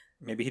 Yeah.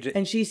 Maybe he just...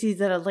 And she sees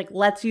it as like,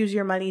 let's use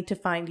your money to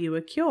find you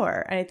a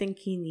cure. And I think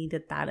he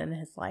needed that in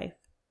his life.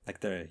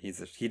 Like,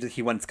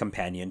 he wants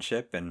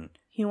companionship, and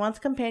he wants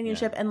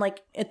companionship. Yeah. And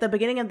like at the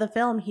beginning of the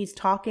film, he's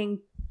talking.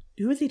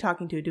 Who is he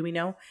talking to? Do we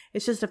know?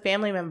 It's just a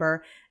family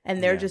member,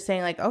 and they're just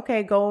saying like,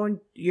 okay, go. And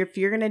if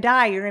you're gonna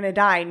die, you're gonna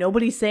die.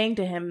 Nobody's saying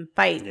to him,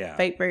 fight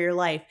for your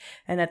life.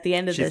 And at the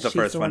end of this, she's the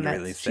first one to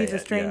really say it. She's a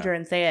stranger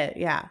and say it.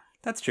 Yeah,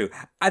 that's true.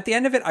 At the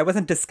end of it, I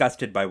wasn't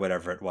disgusted by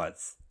whatever it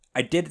was.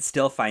 I did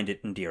still find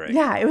it endearing.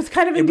 Yeah, it was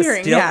kind of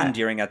endearing. It was still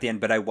endearing at the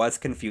end, but I was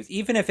confused.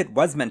 Even if it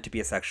was meant to be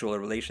a sexual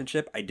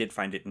relationship, I did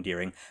find it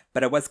endearing,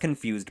 but I was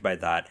confused by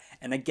that.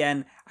 And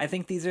again, I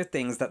think these are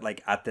things that,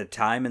 like, at the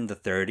time in the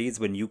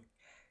 30s, when you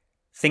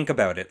think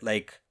about it,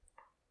 like,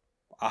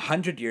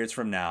 100 years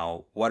from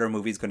now, what are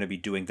movies going to be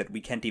doing that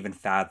we can't even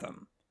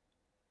fathom?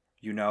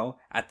 You know?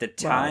 At the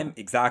time,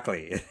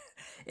 exactly.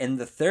 In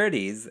the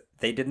 30s,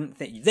 they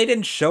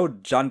didn't show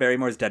John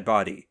Barrymore's dead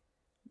body.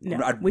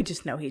 No, we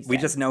just know he's dead. We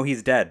just know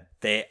he's dead.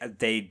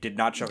 They did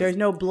not show. There's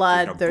no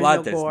blood. There's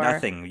no gore. There's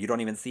nothing. You don't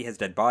even see his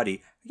dead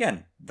body.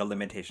 Again, the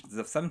limitations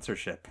of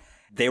censorship.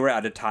 They were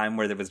at a time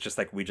where there was just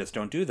like, we just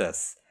don't do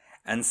this.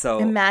 And so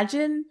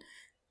imagine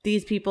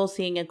these people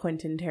seeing a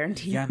Quentin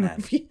Tarantino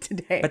movie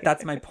today. But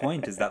that's my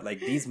point, is that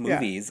like these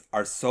movies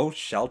are so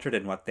sheltered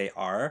in what they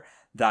are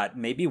that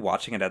maybe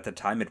watching it at the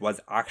time, it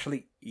was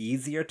actually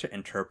easier to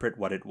interpret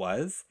what it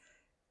was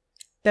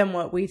than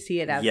what we see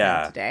it as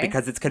today.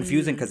 Because it's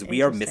confusing, because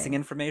we are missing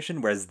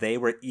information, whereas they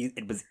were.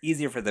 It was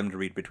easier for them to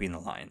read between the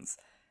lines.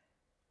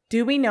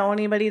 Do we know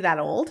anybody that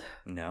old?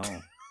 No,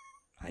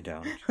 I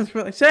don't.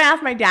 Should I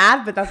ask my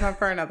dad? But that's not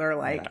for another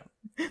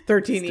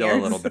 13 years. Still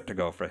a little bit to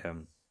go for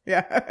him.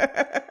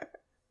 Yeah.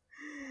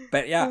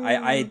 But yeah,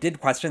 I did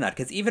question that,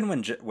 because even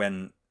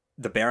when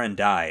the Baron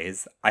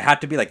dies, I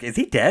had to be like, is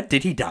he dead?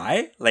 Did he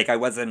die? Like, I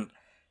wasn't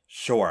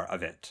sure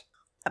of it.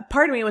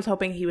 Part of me was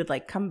hoping he would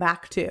like come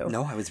back too.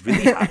 No, I was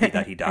really happy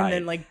that he died.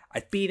 And then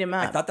beat him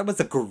up. I thought that was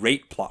a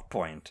great plot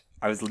point.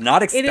 I was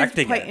not expecting it. It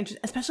is quite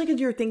interesting, especially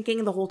because you're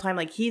thinking the whole time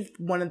like he's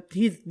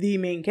the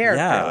main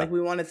character. Yeah. Like,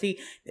 we want to see,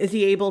 is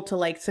he able to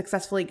like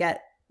successfully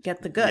get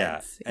the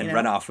goods and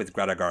run off with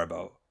Greta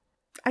Garbo.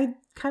 I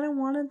kind of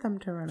wanted them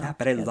to run off. Yeah,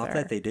 but together. I love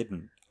that they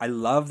didn't. I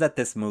love that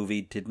this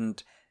movie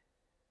didn't.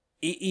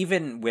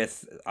 Even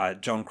with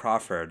Joan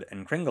Crawford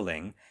and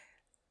Kringeling,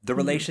 the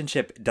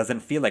relationship doesn't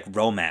feel like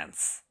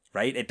romance,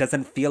 right? It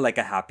doesn't feel like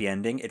a happy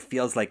ending. It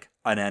feels like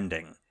an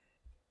ending.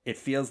 It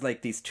feels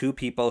like these two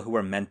people who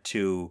were meant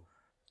to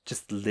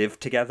just live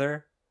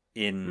together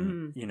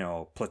in,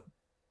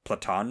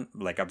 Platon,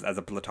 like as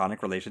a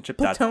platonic relationship.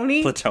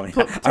 Plutonium?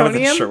 I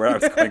wasn't sure where I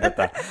was going with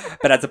that.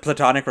 But as a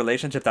platonic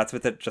relationship, that's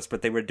just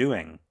what they were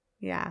doing.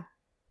 Yeah.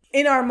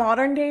 In our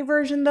modern day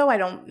version, though, I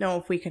don't know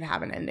if we could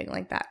have an ending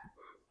like that.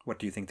 What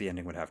do you think the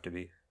ending would have to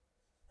be?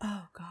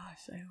 Oh,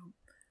 gosh,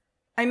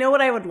 I know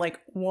what I would like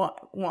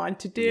want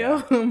to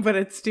do, but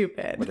it's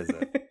stupid. What is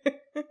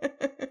it?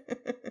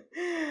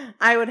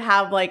 I would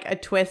have like a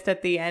twist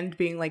at the end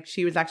being like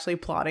she was actually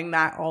plotting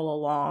that all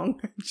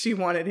along. She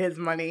wanted his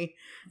money.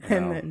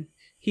 And then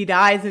he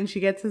dies and she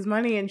gets his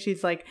money and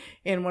she's like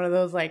in one of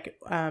those like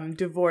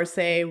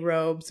divorcee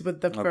robes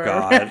with the fur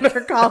and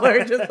her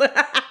collar. Just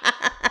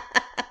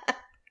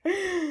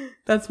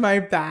that's my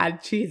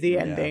bad cheesy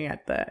ending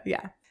at the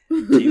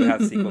Do you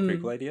have sequel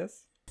prequel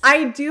ideas?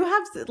 I do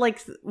have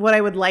like what I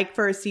would like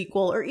for a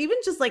sequel or even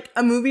just like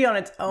a movie on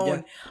its own.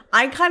 Yeah.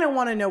 I kind of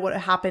want to know what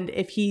happened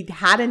if he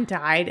hadn't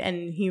died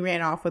and he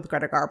ran off with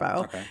Greta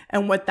Garbo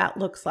and what that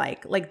looks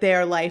like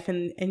their life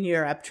in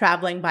Europe,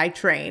 traveling by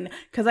train.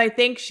 Because I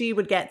think she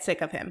would get sick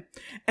of him.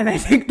 And I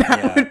think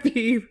that would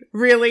be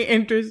really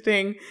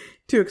interesting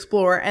to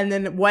explore. And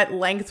then what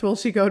lengths will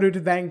she go to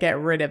then get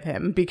rid of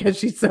him because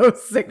she's so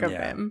sick of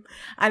him.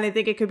 And I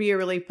think it could be a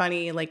really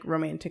funny like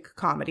romantic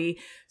comedy,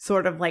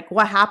 sort of like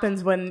what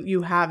happens when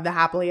you have the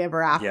happily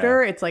ever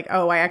after. It's like,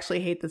 oh, I actually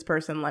hate this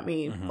person, let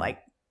me like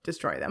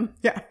destroy them.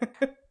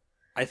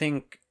 I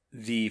think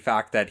the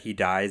fact that he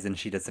dies and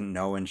she doesn't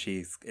know and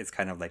is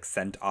kind of like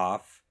sent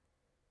off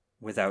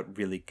without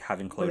really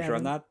having closure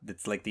on that,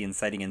 it's like the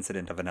inciting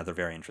incident of another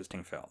very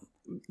interesting film.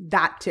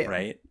 That too,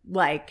 right?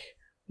 Like,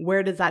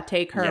 where does that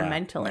take her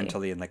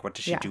mentally? And like what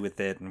does she do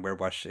with it and where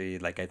was she?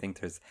 Like, I think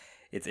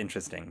it's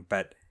interesting,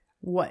 but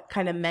what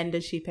kind of men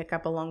does she pick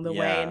up along the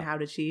way and how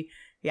did she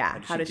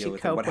how does she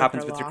cope what with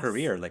happens her with loss? her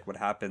career? Like what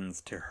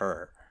happens to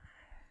her?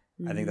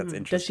 I think that's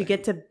interesting. Does she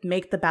get to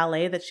make the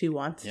ballet that she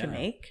wants to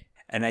make?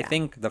 And I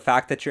think the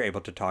fact that you're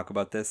able to talk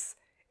about this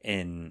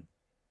in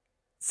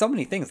so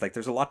many things, like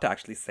there's a lot to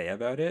actually say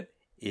about it,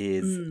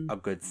 is a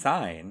good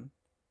sign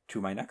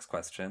to my next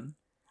question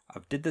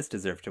of did this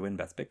deserve to win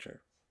Best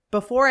Picture?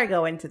 Before I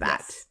go into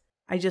that,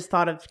 I just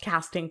thought of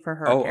casting for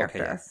her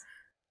character. Okay,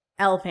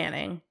 Elle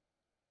Fanning.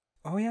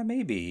 Oh, yeah,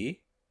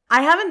 maybe.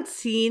 I haven't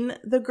seen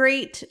The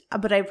Great,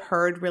 but I've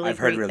heard really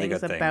great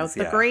things about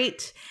The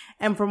Great.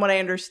 And from what I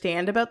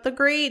understand about The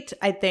Great,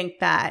 I think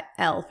that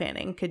Elle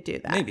Fanning could do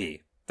that.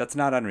 Maybe. That's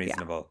not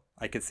unreasonable.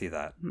 I could see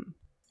that.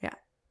 Yeah.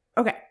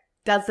 Okay.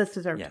 Does this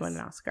deserve to win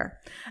an Oscar?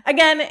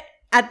 Again,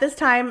 at this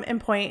time and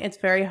point, it's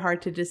very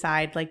hard to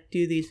decide, like,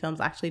 do these films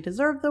actually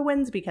deserve the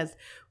wins? Because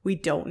we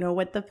don't know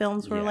what the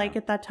films were like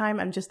at that time.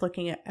 I'm just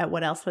looking at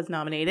what else was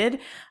nominated.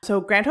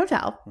 So Grand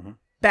Hotel,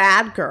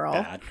 Bad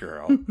Girl.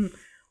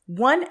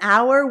 1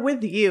 Hour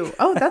with You.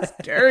 Oh, that's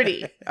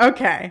dirty.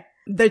 Okay.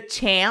 The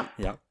Champ.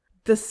 Yep.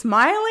 The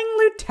Smiling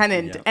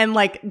Lieutenant. Yep. And,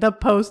 like, the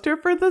poster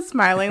for The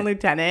Smiling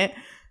Lieutenant,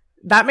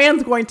 that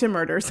man's going to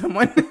murder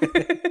someone.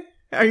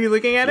 Are you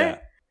looking at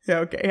it?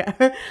 Okay,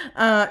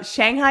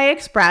 Shanghai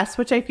Express,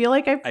 which I feel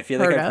like I've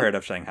heard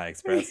of Shanghai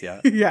Express,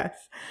 yeah. Yes.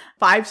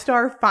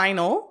 5-Star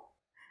Final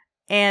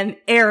and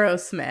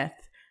Aerosmith.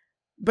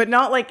 But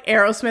not like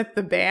Aerosmith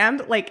the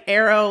band, like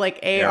Arrow, like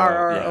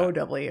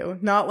ARROW,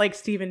 not like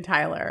Steven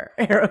Tyler,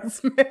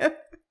 Aerosmith.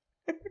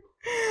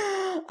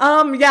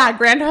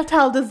 Grand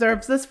Hotel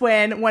deserves this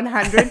win,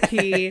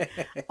 100p.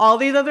 All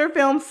these other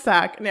films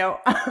suck. No,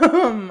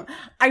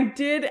 I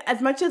did,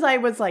 as much as I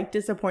was like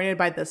disappointed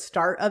by the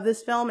start of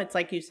this film, it's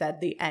like you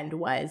said, the end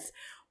was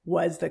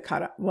the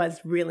cut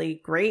was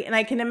really great. And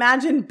I can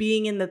imagine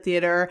being in the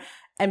theater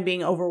and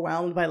being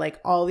overwhelmed by like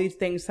all these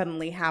things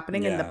suddenly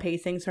happening and the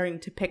pacing starting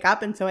to pick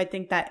up. And so I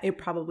think that it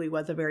probably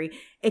was a very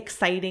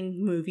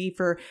exciting movie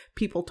for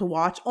people to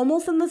watch,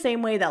 almost in the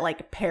same way that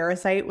like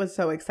Parasite was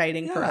so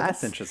exciting for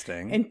us. That's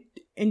interesting.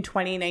 In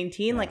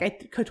 2019, like I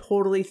could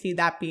totally see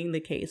that being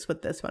the case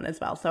with this one as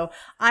well. So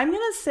I'm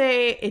going to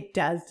say it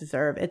does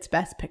deserve its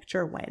Best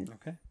Picture win.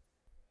 Okay.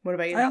 What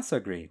about you? I also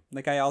agree.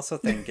 Like, I also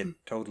think it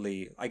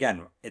totally,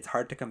 again, it's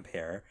hard to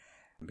compare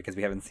because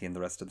we haven't seen the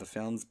rest of the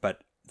films, but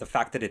the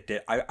fact that it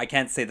did, I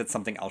can't say that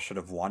something else should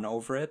have won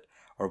over it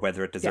or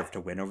whether it deserved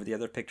to win over the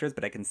other pictures,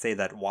 but I can say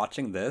that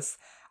watching this,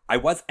 I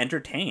was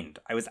entertained.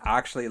 I was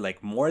actually,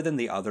 like, more than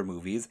the other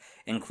movies,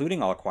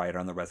 including All Quiet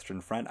on the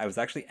Western Front, I was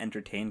actually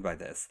entertained by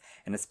this.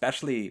 And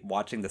especially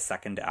watching the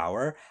second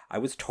hour, I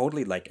was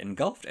totally, like,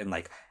 engulfed and,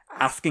 like,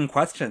 asking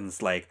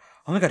questions, like,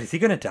 oh my God, is he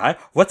going to die?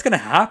 What's going to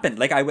happen?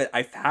 Like,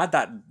 I've had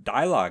that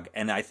dialogue,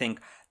 and I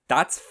think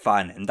that's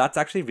fun, and that's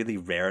actually really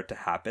rare to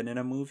happen in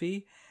a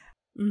movie.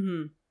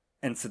 Mm-hmm.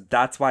 And so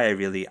that's why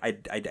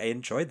I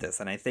enjoyed this,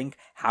 and I think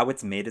how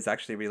it's made is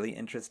actually really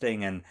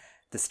interesting, and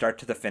the start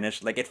to the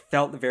finish, like, it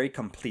felt very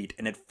complete,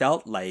 and it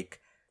felt like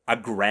a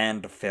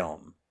grand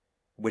film,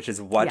 which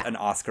is what an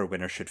Oscar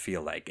winner should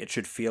feel like. It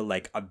should feel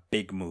like a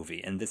big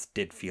movie, and this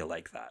did feel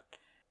like that.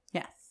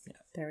 Yes. Yeah.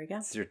 There we go.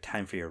 It's your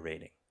time for your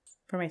rating.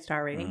 For my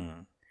star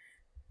rating.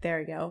 There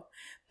we go.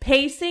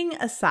 Pacing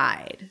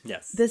aside,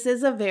 this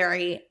is a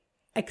very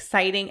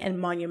exciting and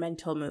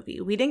monumental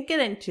movie. We didn't get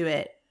into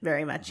it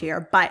very much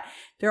here, but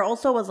there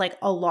also was like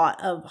a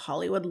lot of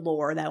Hollywood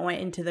lore that went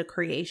into the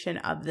creation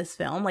of this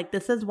film. Like,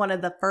 this is one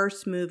of the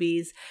first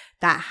movies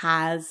that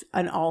has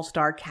an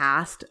all-star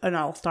cast, an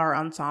all-star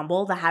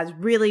ensemble that has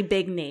really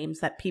big names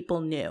that people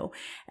knew.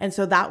 And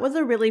so that was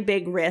a really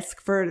big risk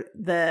for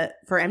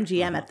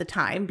MGM at the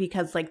time,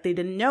 because like they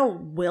didn't know,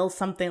 will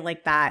something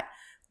like that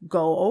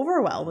go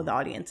over well with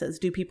audiences?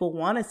 Do people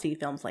want to see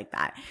films like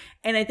that?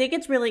 And I think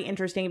it's really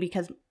interesting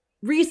because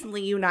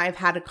recently you and I have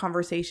had a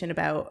conversation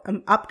about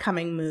an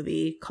upcoming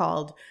movie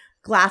called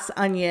Glass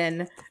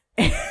Onion.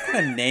 What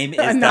kind of name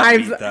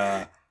is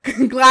that?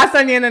 Glass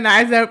Onion, a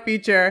Knives Out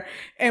feature,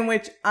 in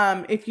which,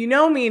 if you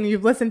know me and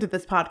you've listened to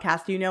this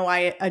podcast, you know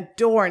I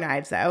adore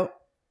Knives Out.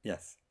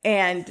 Yes.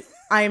 And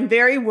I am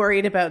very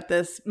worried about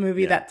this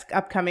movie that's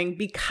upcoming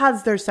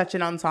because there's such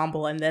an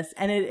ensemble in this,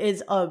 and it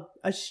is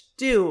a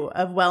stew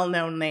of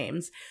well-known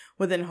names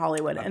within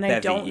Hollywood. And I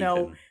don't know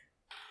even.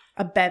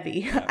 A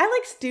bevy. Yeah. I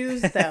like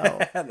stews though.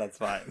 That's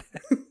fine.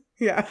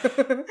 Yeah.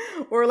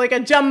 Or like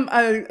a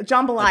jambalaya. A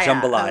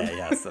jambalaya,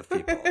 yes, of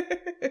people.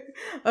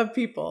 Of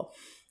people.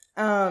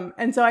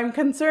 And so I'm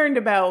concerned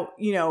about,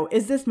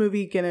 is this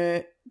movie going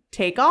to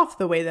take off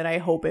the way that I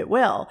hope it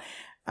will?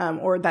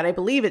 Or that I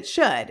believe it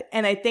should.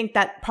 And I think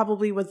that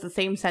probably was the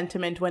same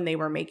sentiment when they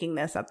were making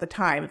this at the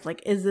time. It's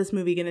like, is this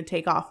movie going to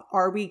take off?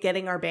 Are we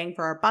getting our bang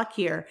for our buck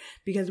here?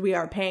 Because we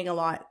are paying a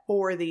lot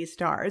for these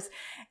stars.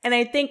 And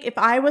I think if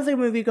I was a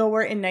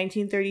moviegoer in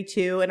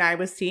 1932 and I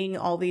was seeing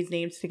all these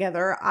names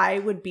together, I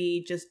would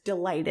be just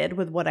delighted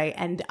with what I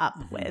end up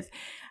with.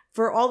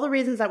 For all the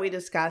reasons that we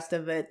discussed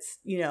of its,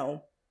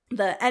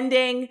 the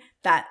ending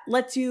that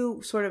lets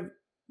you sort of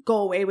go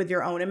away with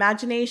your own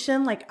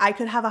imagination. Like I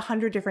could have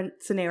 100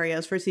 different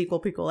scenarios for sequel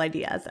prequel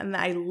ideas. And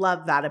I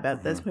love that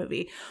about this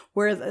movie.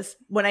 Whereas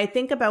when I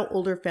think about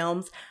older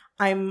films,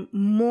 I'm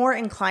more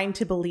inclined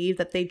to believe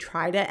that they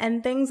try to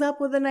end things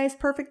up with a nice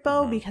perfect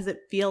bow because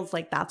it feels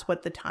like that's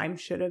what the time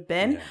should have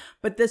been. Yeah.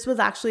 But this was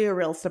actually a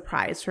real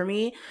surprise for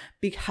me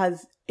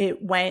because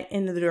it went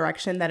in the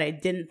direction that I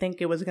didn't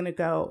think it was going to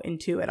go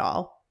into at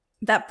all.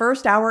 That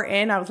first hour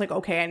in, I was like,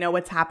 okay, I know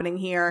what's happening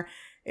here.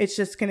 It's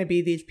just going to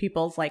be these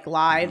people's like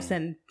lives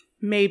and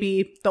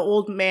maybe the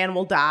old man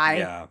will die.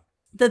 Yeah.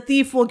 The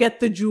thief will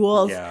get the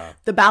jewels. Yeah.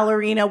 The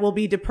ballerina will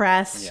be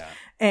depressed. Yeah.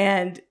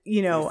 And,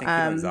 you think you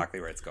know exactly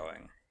where it's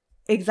going.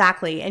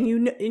 Exactly. And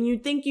you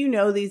think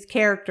these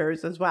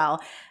characters as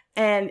well.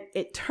 And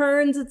it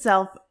turns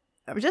itself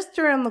just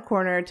around the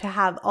corner to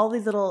have all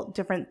these little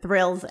different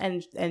thrills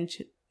and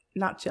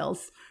not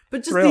chills,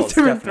 but just these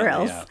different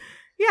thrills.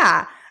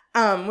 Yeah.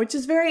 Which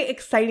is very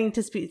exciting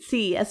to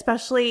see,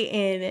 especially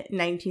in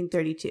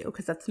 1932,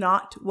 because that's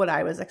not what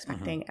I was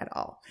expecting at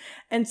all.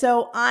 And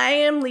so I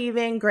am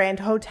leaving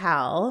Grand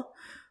Hotel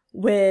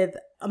with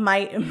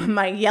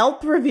my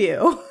Yelp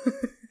review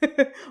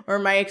or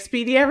my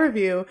Expedia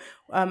review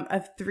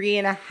of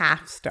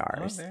 3.5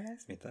 stars. Oh, very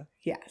nice, Mita.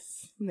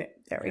 Yes.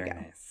 There we go.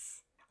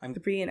 Nice.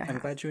 3.5. I'm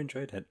glad you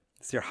enjoyed it.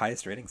 It's your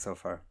highest rating so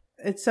far.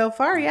 It's so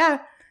far, yeah.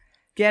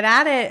 Get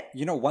at it.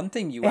 One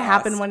thing you asked... It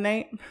happened one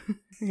night.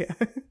 Yeah.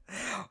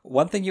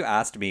 One thing you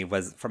asked me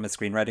was, from a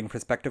screenwriting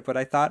perspective, what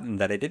I thought, and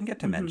that I didn't get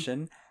to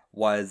mention,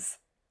 was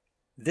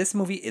this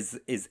movie is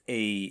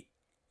a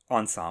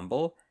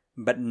ensemble,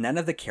 but none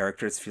of the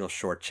characters feel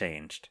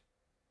shortchanged.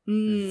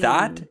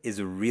 That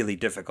is really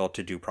difficult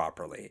to do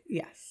properly.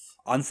 Yes.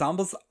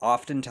 Ensembles,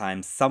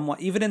 oftentimes,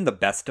 even in the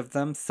best of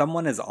them,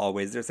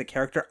 there's a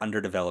character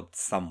underdeveloped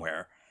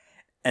somewhere,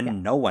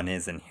 and no one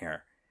is in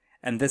here.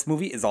 And this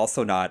movie is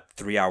also not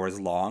 3 hours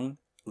long.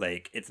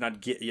 Like, it's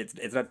not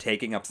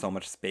taking up so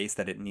much space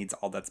that it needs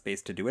all that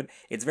space to do it.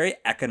 It's very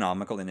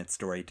economical in its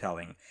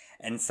storytelling.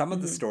 And some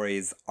of the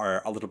stories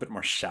are a little bit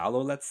more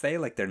shallow, let's say.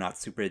 Like, they're not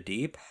super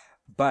deep.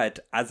 But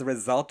as a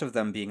result of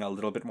them being a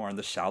little bit more on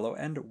the shallow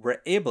end,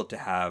 we're able to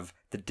have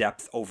the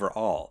depth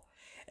overall.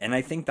 And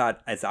I think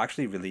that is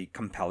actually really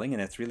compelling,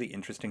 and it's really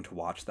interesting to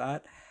watch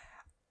that.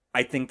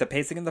 I think the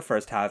pacing in the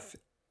first half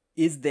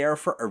is there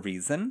for a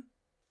reason.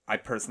 I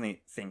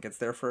personally think it's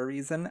there for a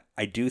reason.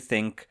 I do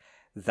think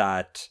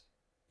that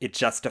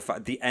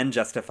the end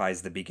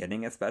justifies the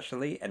beginning,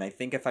 especially. And I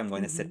think if I'm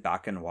going to sit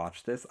back and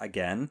watch this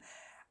again,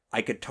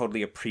 I could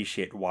totally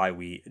appreciate why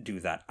we do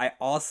that. I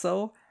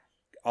also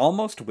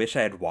almost wish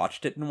I had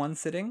watched it in one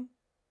sitting.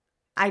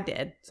 I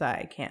did, so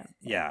I can't.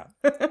 Yeah.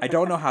 I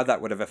don't know how that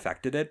would have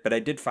affected it, but I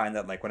did find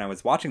that, like, when I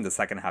was watching the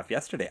second half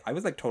yesterday, I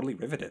was, like, totally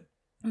riveted.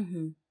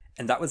 And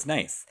that was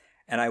nice.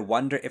 And I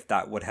wonder if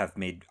that would have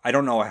I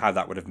don't know how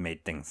that would have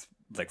made things,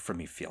 like, for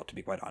me feel, to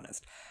be quite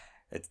honest.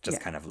 It's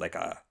just kind of like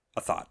a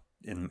thought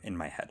in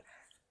my head.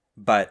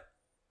 But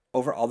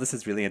overall, this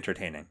is really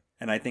entertaining.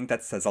 And I think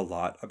that says a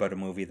lot about a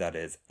movie that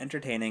is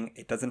entertaining.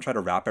 It doesn't try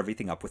to wrap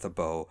everything up with a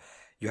bow.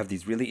 You have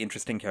these really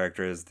interesting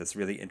characters, this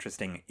really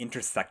interesting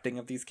intersecting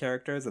of these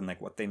characters and,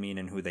 like, what they mean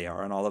and who they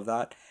are and all of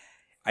that.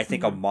 I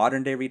think a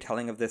modern day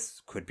retelling of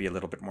this could be a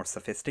little bit more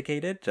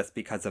sophisticated just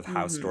because of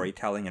how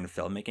storytelling and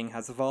filmmaking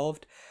has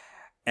evolved.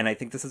 And I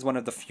think this is one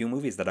of the few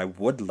movies that I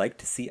would like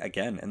to see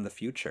again in the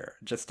future,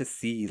 just to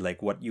see,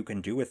 like, what you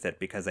can do with it,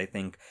 because I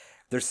think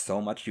there's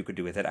so much you could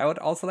do with it. I would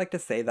also like to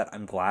say that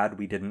I'm glad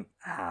we didn't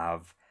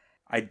have...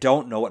 I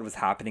don't know what was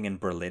happening in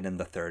Berlin in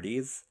the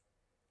 30s.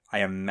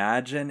 I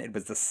imagine it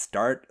was the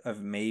start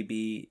of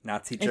maybe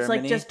Nazi Germany. It's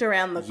like just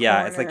around the corner.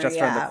 Yeah, it's like just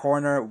around the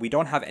corner. We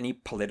don't have any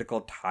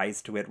political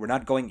ties to it. We're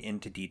not going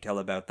into detail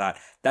about that.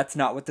 That's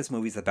not what this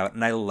movie's about.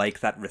 And I like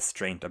that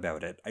restraint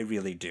about it. I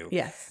really do.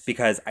 Yes.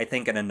 Because I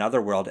think in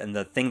another world, and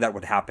the thing that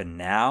would happen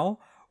now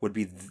would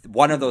be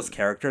one of those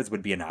characters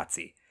would be a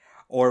Nazi.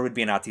 Or would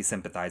be a Nazi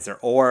sympathizer.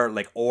 Or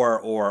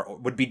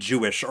would be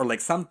Jewish. Or like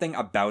something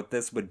about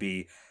this would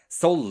be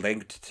so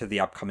linked to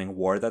the upcoming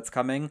war that's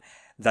coming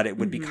that it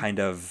would be kind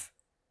of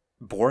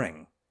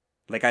boring.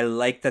 Like, I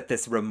like that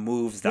this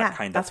removes that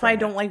kind of... That's why I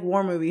don't like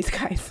war movies,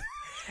 guys.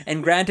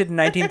 And granted, in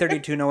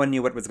 1932, no one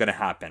knew what was going to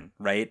happen,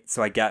 right?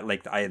 So I get,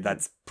 like,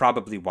 that's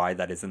probably why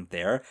that isn't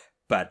there.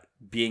 But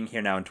being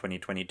here now in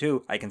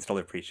 2022, I can still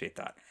appreciate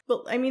that.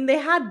 But, I mean, they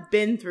had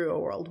been through a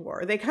world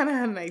war. They kind of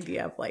had an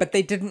idea of, like... But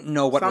they didn't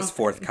know what was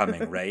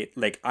forthcoming, right?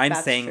 Like, I'm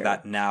saying true.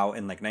 that now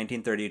in, like,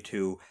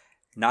 1932,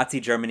 Nazi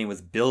Germany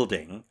was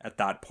building at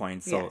that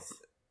point. So... Yes.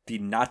 The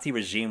Nazi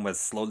regime was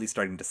slowly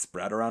starting to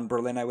spread around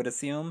Berlin, I would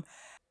assume.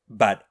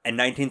 But in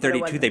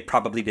 1932, they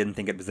probably didn't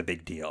think it was a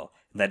big deal,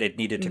 that it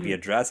needed to be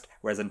addressed.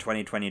 Whereas in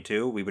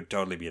 2022, we would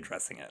totally be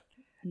addressing it.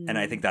 And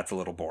I think that's a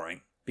little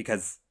boring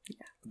because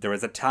there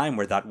was a time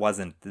where that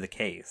wasn't the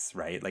case,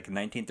 right? Like in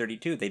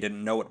 1932, they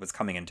didn't know what was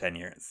coming in 10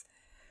 years.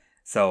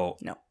 So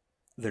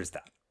there's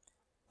that.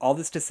 All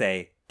this to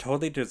say,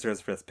 totally deserves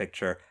for this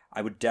picture.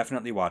 I would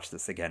definitely watch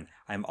this again.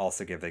 I'm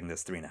also giving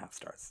this 3.5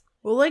 stars.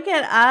 Well, look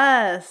at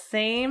us.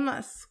 Same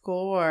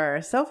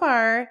score. So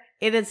far,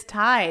 it is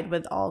tied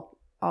with All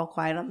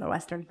Quiet on the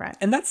Western Front.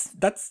 And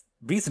that's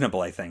reasonable,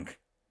 I think.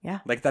 Yeah.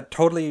 Like, that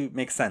totally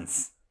makes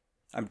sense.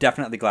 I'm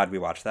definitely glad we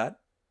watched that.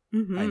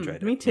 Mm-hmm. I enjoyed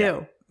it. Me too.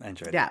 Yeah, I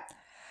enjoyed it. Yeah.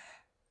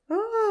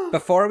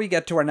 Before we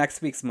get to our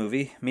next week's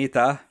movie,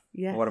 Mita,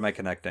 what am I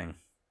connecting?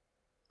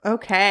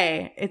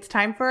 Okay. It's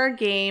time for our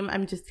game.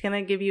 I'm just going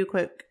to give you a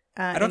quick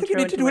I don't think you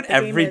need to do it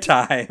every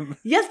time.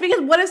 Yes,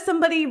 because what if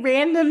somebody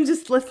random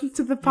just listens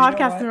to the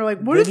podcast and they're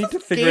like, what is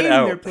this game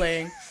they're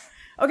playing?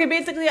 Okay,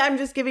 basically, I'm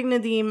just giving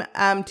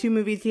Nadim 2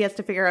 movies. He has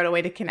to figure out a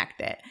way to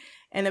connect it.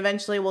 And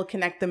eventually, we'll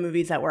connect the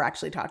movies that we're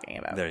actually talking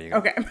about. There you go.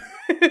 Okay.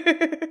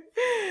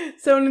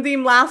 So,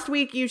 Nadim, last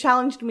week, you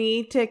challenged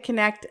me to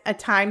connect A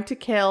Time to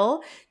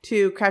Kill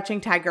to Crouching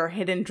Tiger,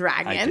 Hidden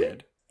Dragon. I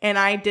did. And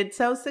I did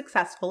so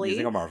successfully.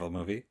 Using a Marvel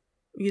movie.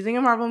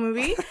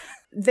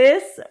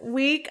 This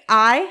week,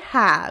 I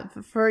have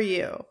for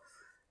you.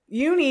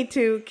 You need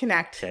to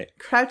connect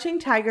Crouching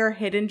Tiger,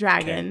 Hidden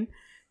Dragon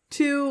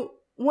to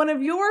one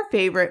of your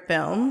favorite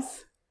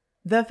films,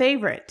 The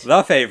Favorite.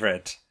 The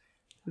Favorite.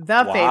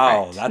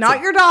 Wow,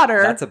 not your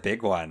daughter. That's a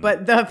big one.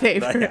 But The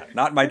Favorite.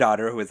 Not my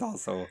daughter, who is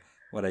also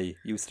what I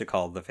used to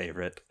call The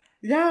Favorite.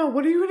 Yeah,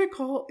 what are you going to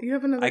call? You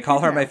have another. I call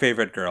her my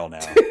favorite girl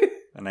now.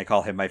 And I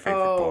call him my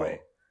favorite boy.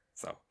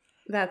 So.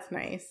 That's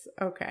nice.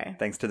 Okay.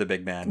 Thanks to the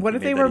big man. What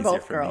if they were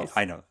both girls?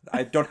 I know.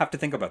 I don't have to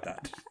think about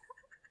that.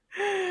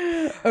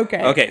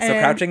 Okay. Okay, so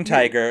Crouching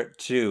Tiger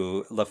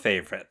to The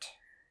Favorite.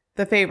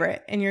 The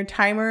Favorite. And your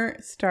timer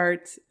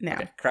starts now.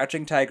 Okay.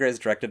 Crouching Tiger is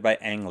directed by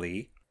Ang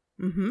Lee.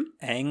 Mm-hmm.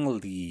 Ang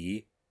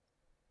Lee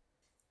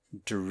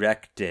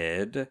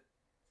directed...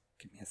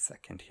 Give me a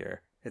second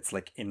here. It's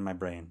like in my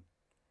brain.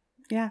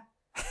 Yeah.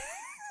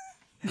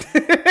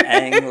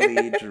 Ang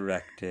Lee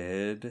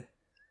directed...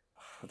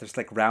 There's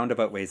like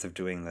roundabout ways of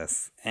doing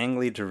this. Ang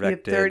Lee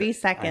directed... You have 30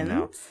 seconds. I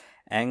know.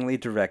 Ang Lee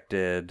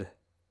directed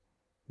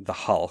The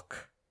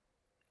Hulk.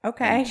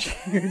 Okay.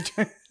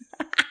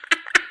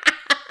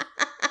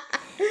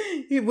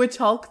 Which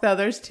Hulk, though?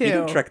 There's 2. He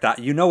didn't direct that.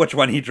 You know which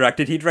one he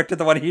directed. He directed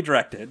the one he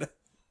directed.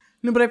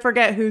 No, but I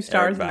forget who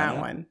stars in that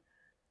one.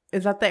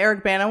 Is that the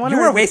Eric Bana one? You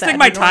were wasting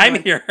my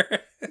time here.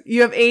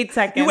 You have 8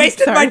 seconds. You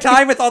wasted my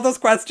time with all those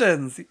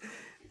questions.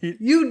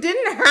 You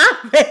didn't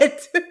have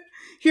it.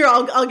 Here,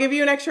 I'll give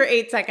you an extra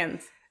 8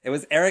 seconds. It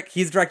was Eric.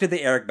 He's directed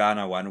the Eric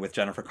Bana one with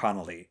Jennifer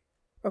Connelly.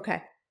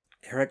 Okay.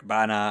 Eric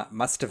Bana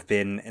must have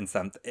been in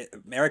some...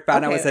 Eric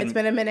Bana was in... It's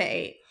been a minute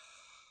 8.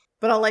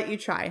 But I'll let you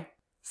try.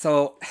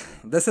 So,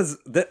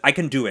 I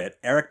can do it.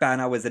 Eric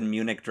Bana was in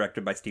Munich,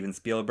 directed by Steven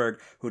Spielberg,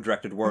 who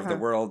directed War of the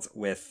Worlds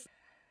with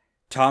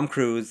Tom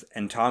Cruise,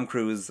 and Tom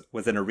Cruise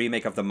was in a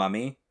remake of The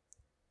Mummy,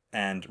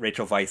 and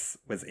Rachel Weisz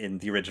was in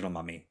the original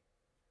Mummy.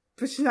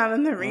 But she's not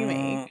in the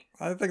remake.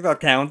 I think that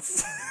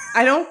counts.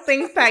 I don't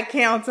think that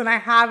counts, and I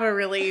have a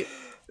really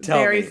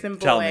very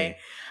simple way.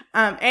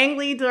 Ang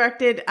Lee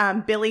directed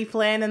Billy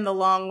Flynn in The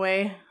Long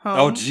Way Home.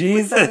 Oh,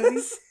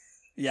 Jesus.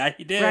 Yeah,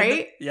 he did.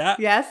 Right? Yeah.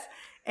 Yes.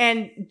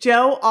 And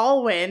Joe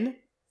Alwyn,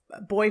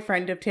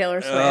 boyfriend of Taylor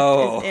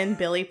Swift, is in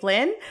Billy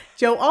Flynn.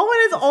 Joe Alwyn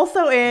is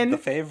also in... The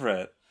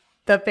Favorite.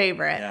 The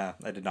Favorite. Yeah,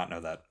 I did not know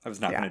that. I was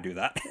not going to do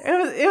that.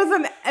 It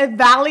was a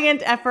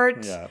valiant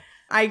effort. Yeah.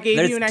 I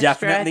gave you an extra There's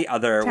definitely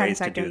other ways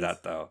seconds. to do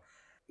that, though.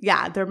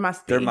 Yeah, there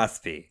must be. There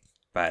must be.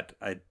 But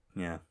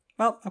yeah.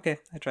 Well, okay,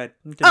 I tried.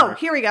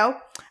 Here we go.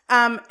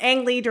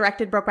 Ang Lee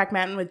directed Brokeback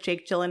Mountain with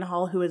Jake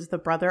Gyllenhaal, who is the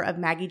brother of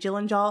Maggie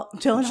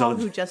Gyllenhaal,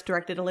 who just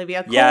directed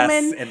Olivia Colman.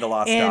 Yes, in The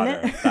Lost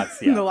Daughter.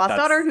 The Lost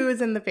Daughter, who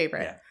is in The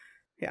Favorite.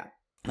 Yeah.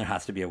 There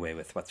has to be a way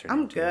with what's her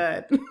I'm name.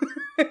 good.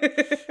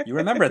 You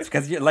remember it's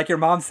because, like your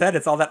mom said,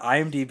 it's all that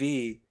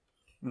IMDb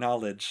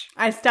knowledge.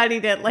 I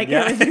studied it like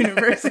it was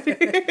university.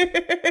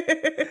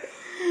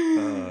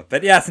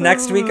 But yes,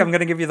 next week I'm going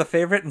to give you the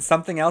favorite and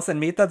something else. And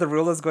Meeta, the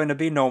rule is going to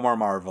be no more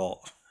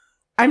Marvel.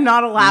 I'm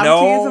not allowed to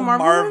use a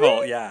Marvel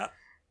movie? Yeah.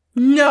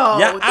 No,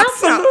 yeah,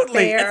 that's absolutely. Not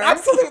fair. It's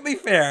absolutely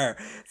fair.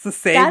 It's the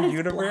same that is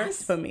universe.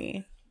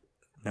 Blasphemy.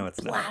 No, it's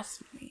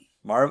Blasphemy.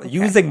 not.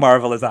 Using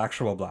Marvel is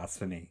actual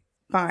blasphemy.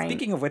 Fine.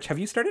 Speaking of which, have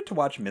you started to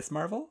watch Miss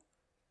Marvel?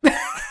 I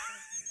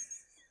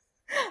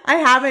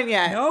haven't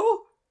yet.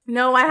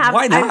 No, I haven't.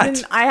 Why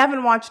not? I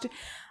haven't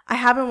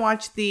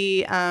watched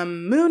the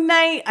Moon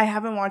Knight. I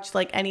haven't watched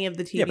like any of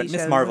the TV shows. Yeah, but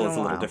Miss Marvel is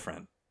a little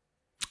different.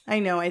 I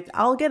know.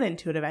 I'll get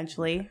into it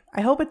eventually.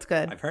 I hope it's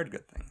good. I've heard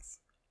good things.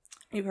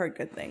 You've heard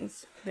good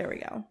things. There we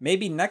go.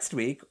 Maybe next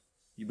week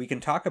we can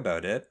talk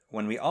about it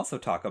when we also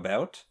talk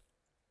about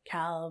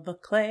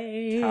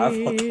Cavalcade.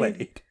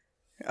 Cavalcade.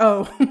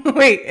 Oh,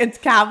 wait, it's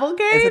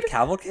Cavalcade? Is it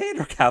Cavalcade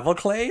or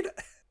Cavalcade?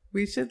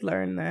 We should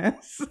learn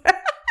this.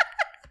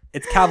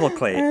 It's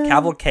Cavalcade.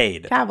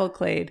 Cavalcade.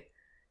 Cavalcade.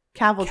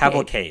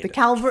 Cavalcade.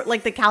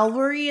 The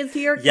cavalry is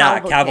here.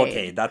 Yeah,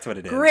 Cavalcade. That's what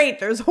it is. Great.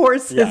 There's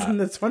horses in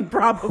this one,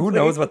 probably. Who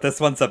knows what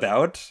this one's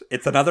about?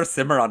 It's another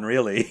Cimarron,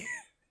 really.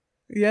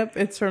 Yep,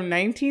 it's from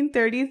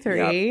 1933.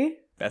 Yep.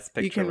 Best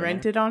picture. You can winner.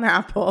 rent it on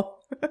Apple.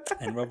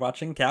 And we're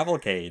watching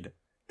Cavalcade.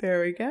 There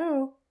we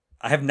go.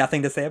 I have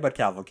nothing to say about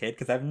Cavalcade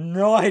because I have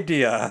no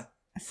idea.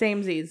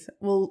 Samesies.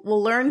 We'll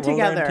learn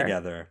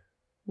together.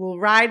 We'll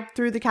ride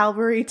through the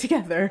cavalry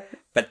together.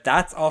 But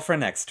that's all for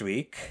next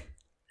week.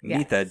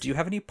 Yes. Neetha, do you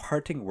have any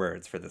parting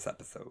words for this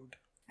episode?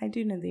 I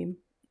do, Nadeem.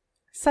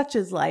 Such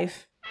is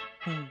life.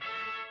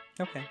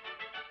 Okay.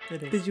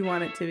 It is. Did you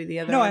want it to be the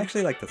other No, one? I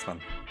actually like this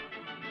one.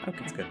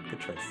 Okay. It's good. Good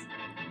choice.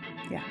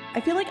 Yeah.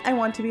 I feel like I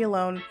Want to Be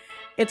Alone.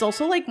 It's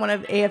also like one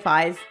of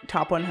AFI's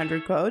top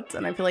 100 quotes,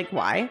 and I feel like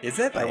why? Is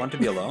it? I Want to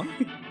Be Alone?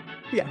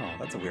 Yeah. Oh,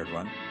 that's a weird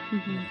one.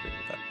 Mm-hmm. I agree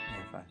with that.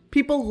 AFI.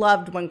 People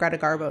loved when Greta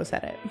Garbo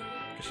said it.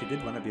 Because she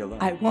did want to be alone.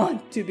 I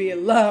want to be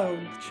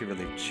alone. She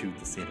really chewed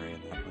the scenery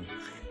in that one.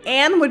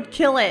 Anne would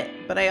kill it,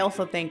 but I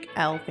also think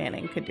Elle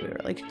Fanning could do a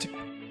really good job.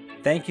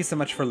 Thank you so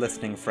much for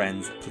listening,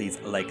 friends. Please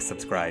like,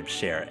 subscribe,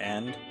 share,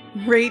 and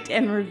rate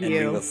and review.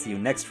 And we will see you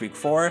next week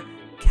for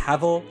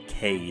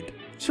Cavalcade.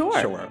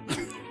 Sure.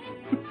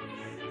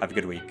 Have a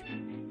good week.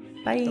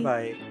 Bye.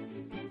 Bye-bye.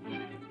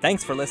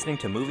 Thanks for listening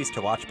to Movies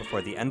to Watch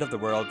Before the End of the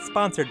World,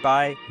 sponsored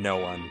by no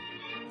one.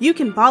 You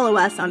can follow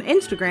us on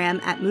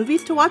Instagram at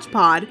Movies to Watch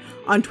Pod,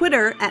 on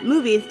Twitter at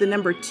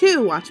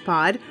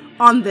Movies2Watch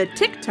on the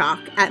TikTok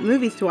at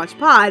Movies to Watch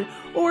Pod,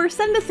 or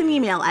send us an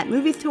email at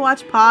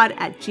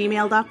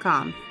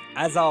movies2watchpod@gmail.com.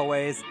 As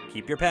always,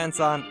 keep your pants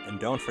on and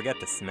don't forget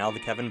to smell the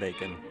Kevin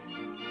Bacon.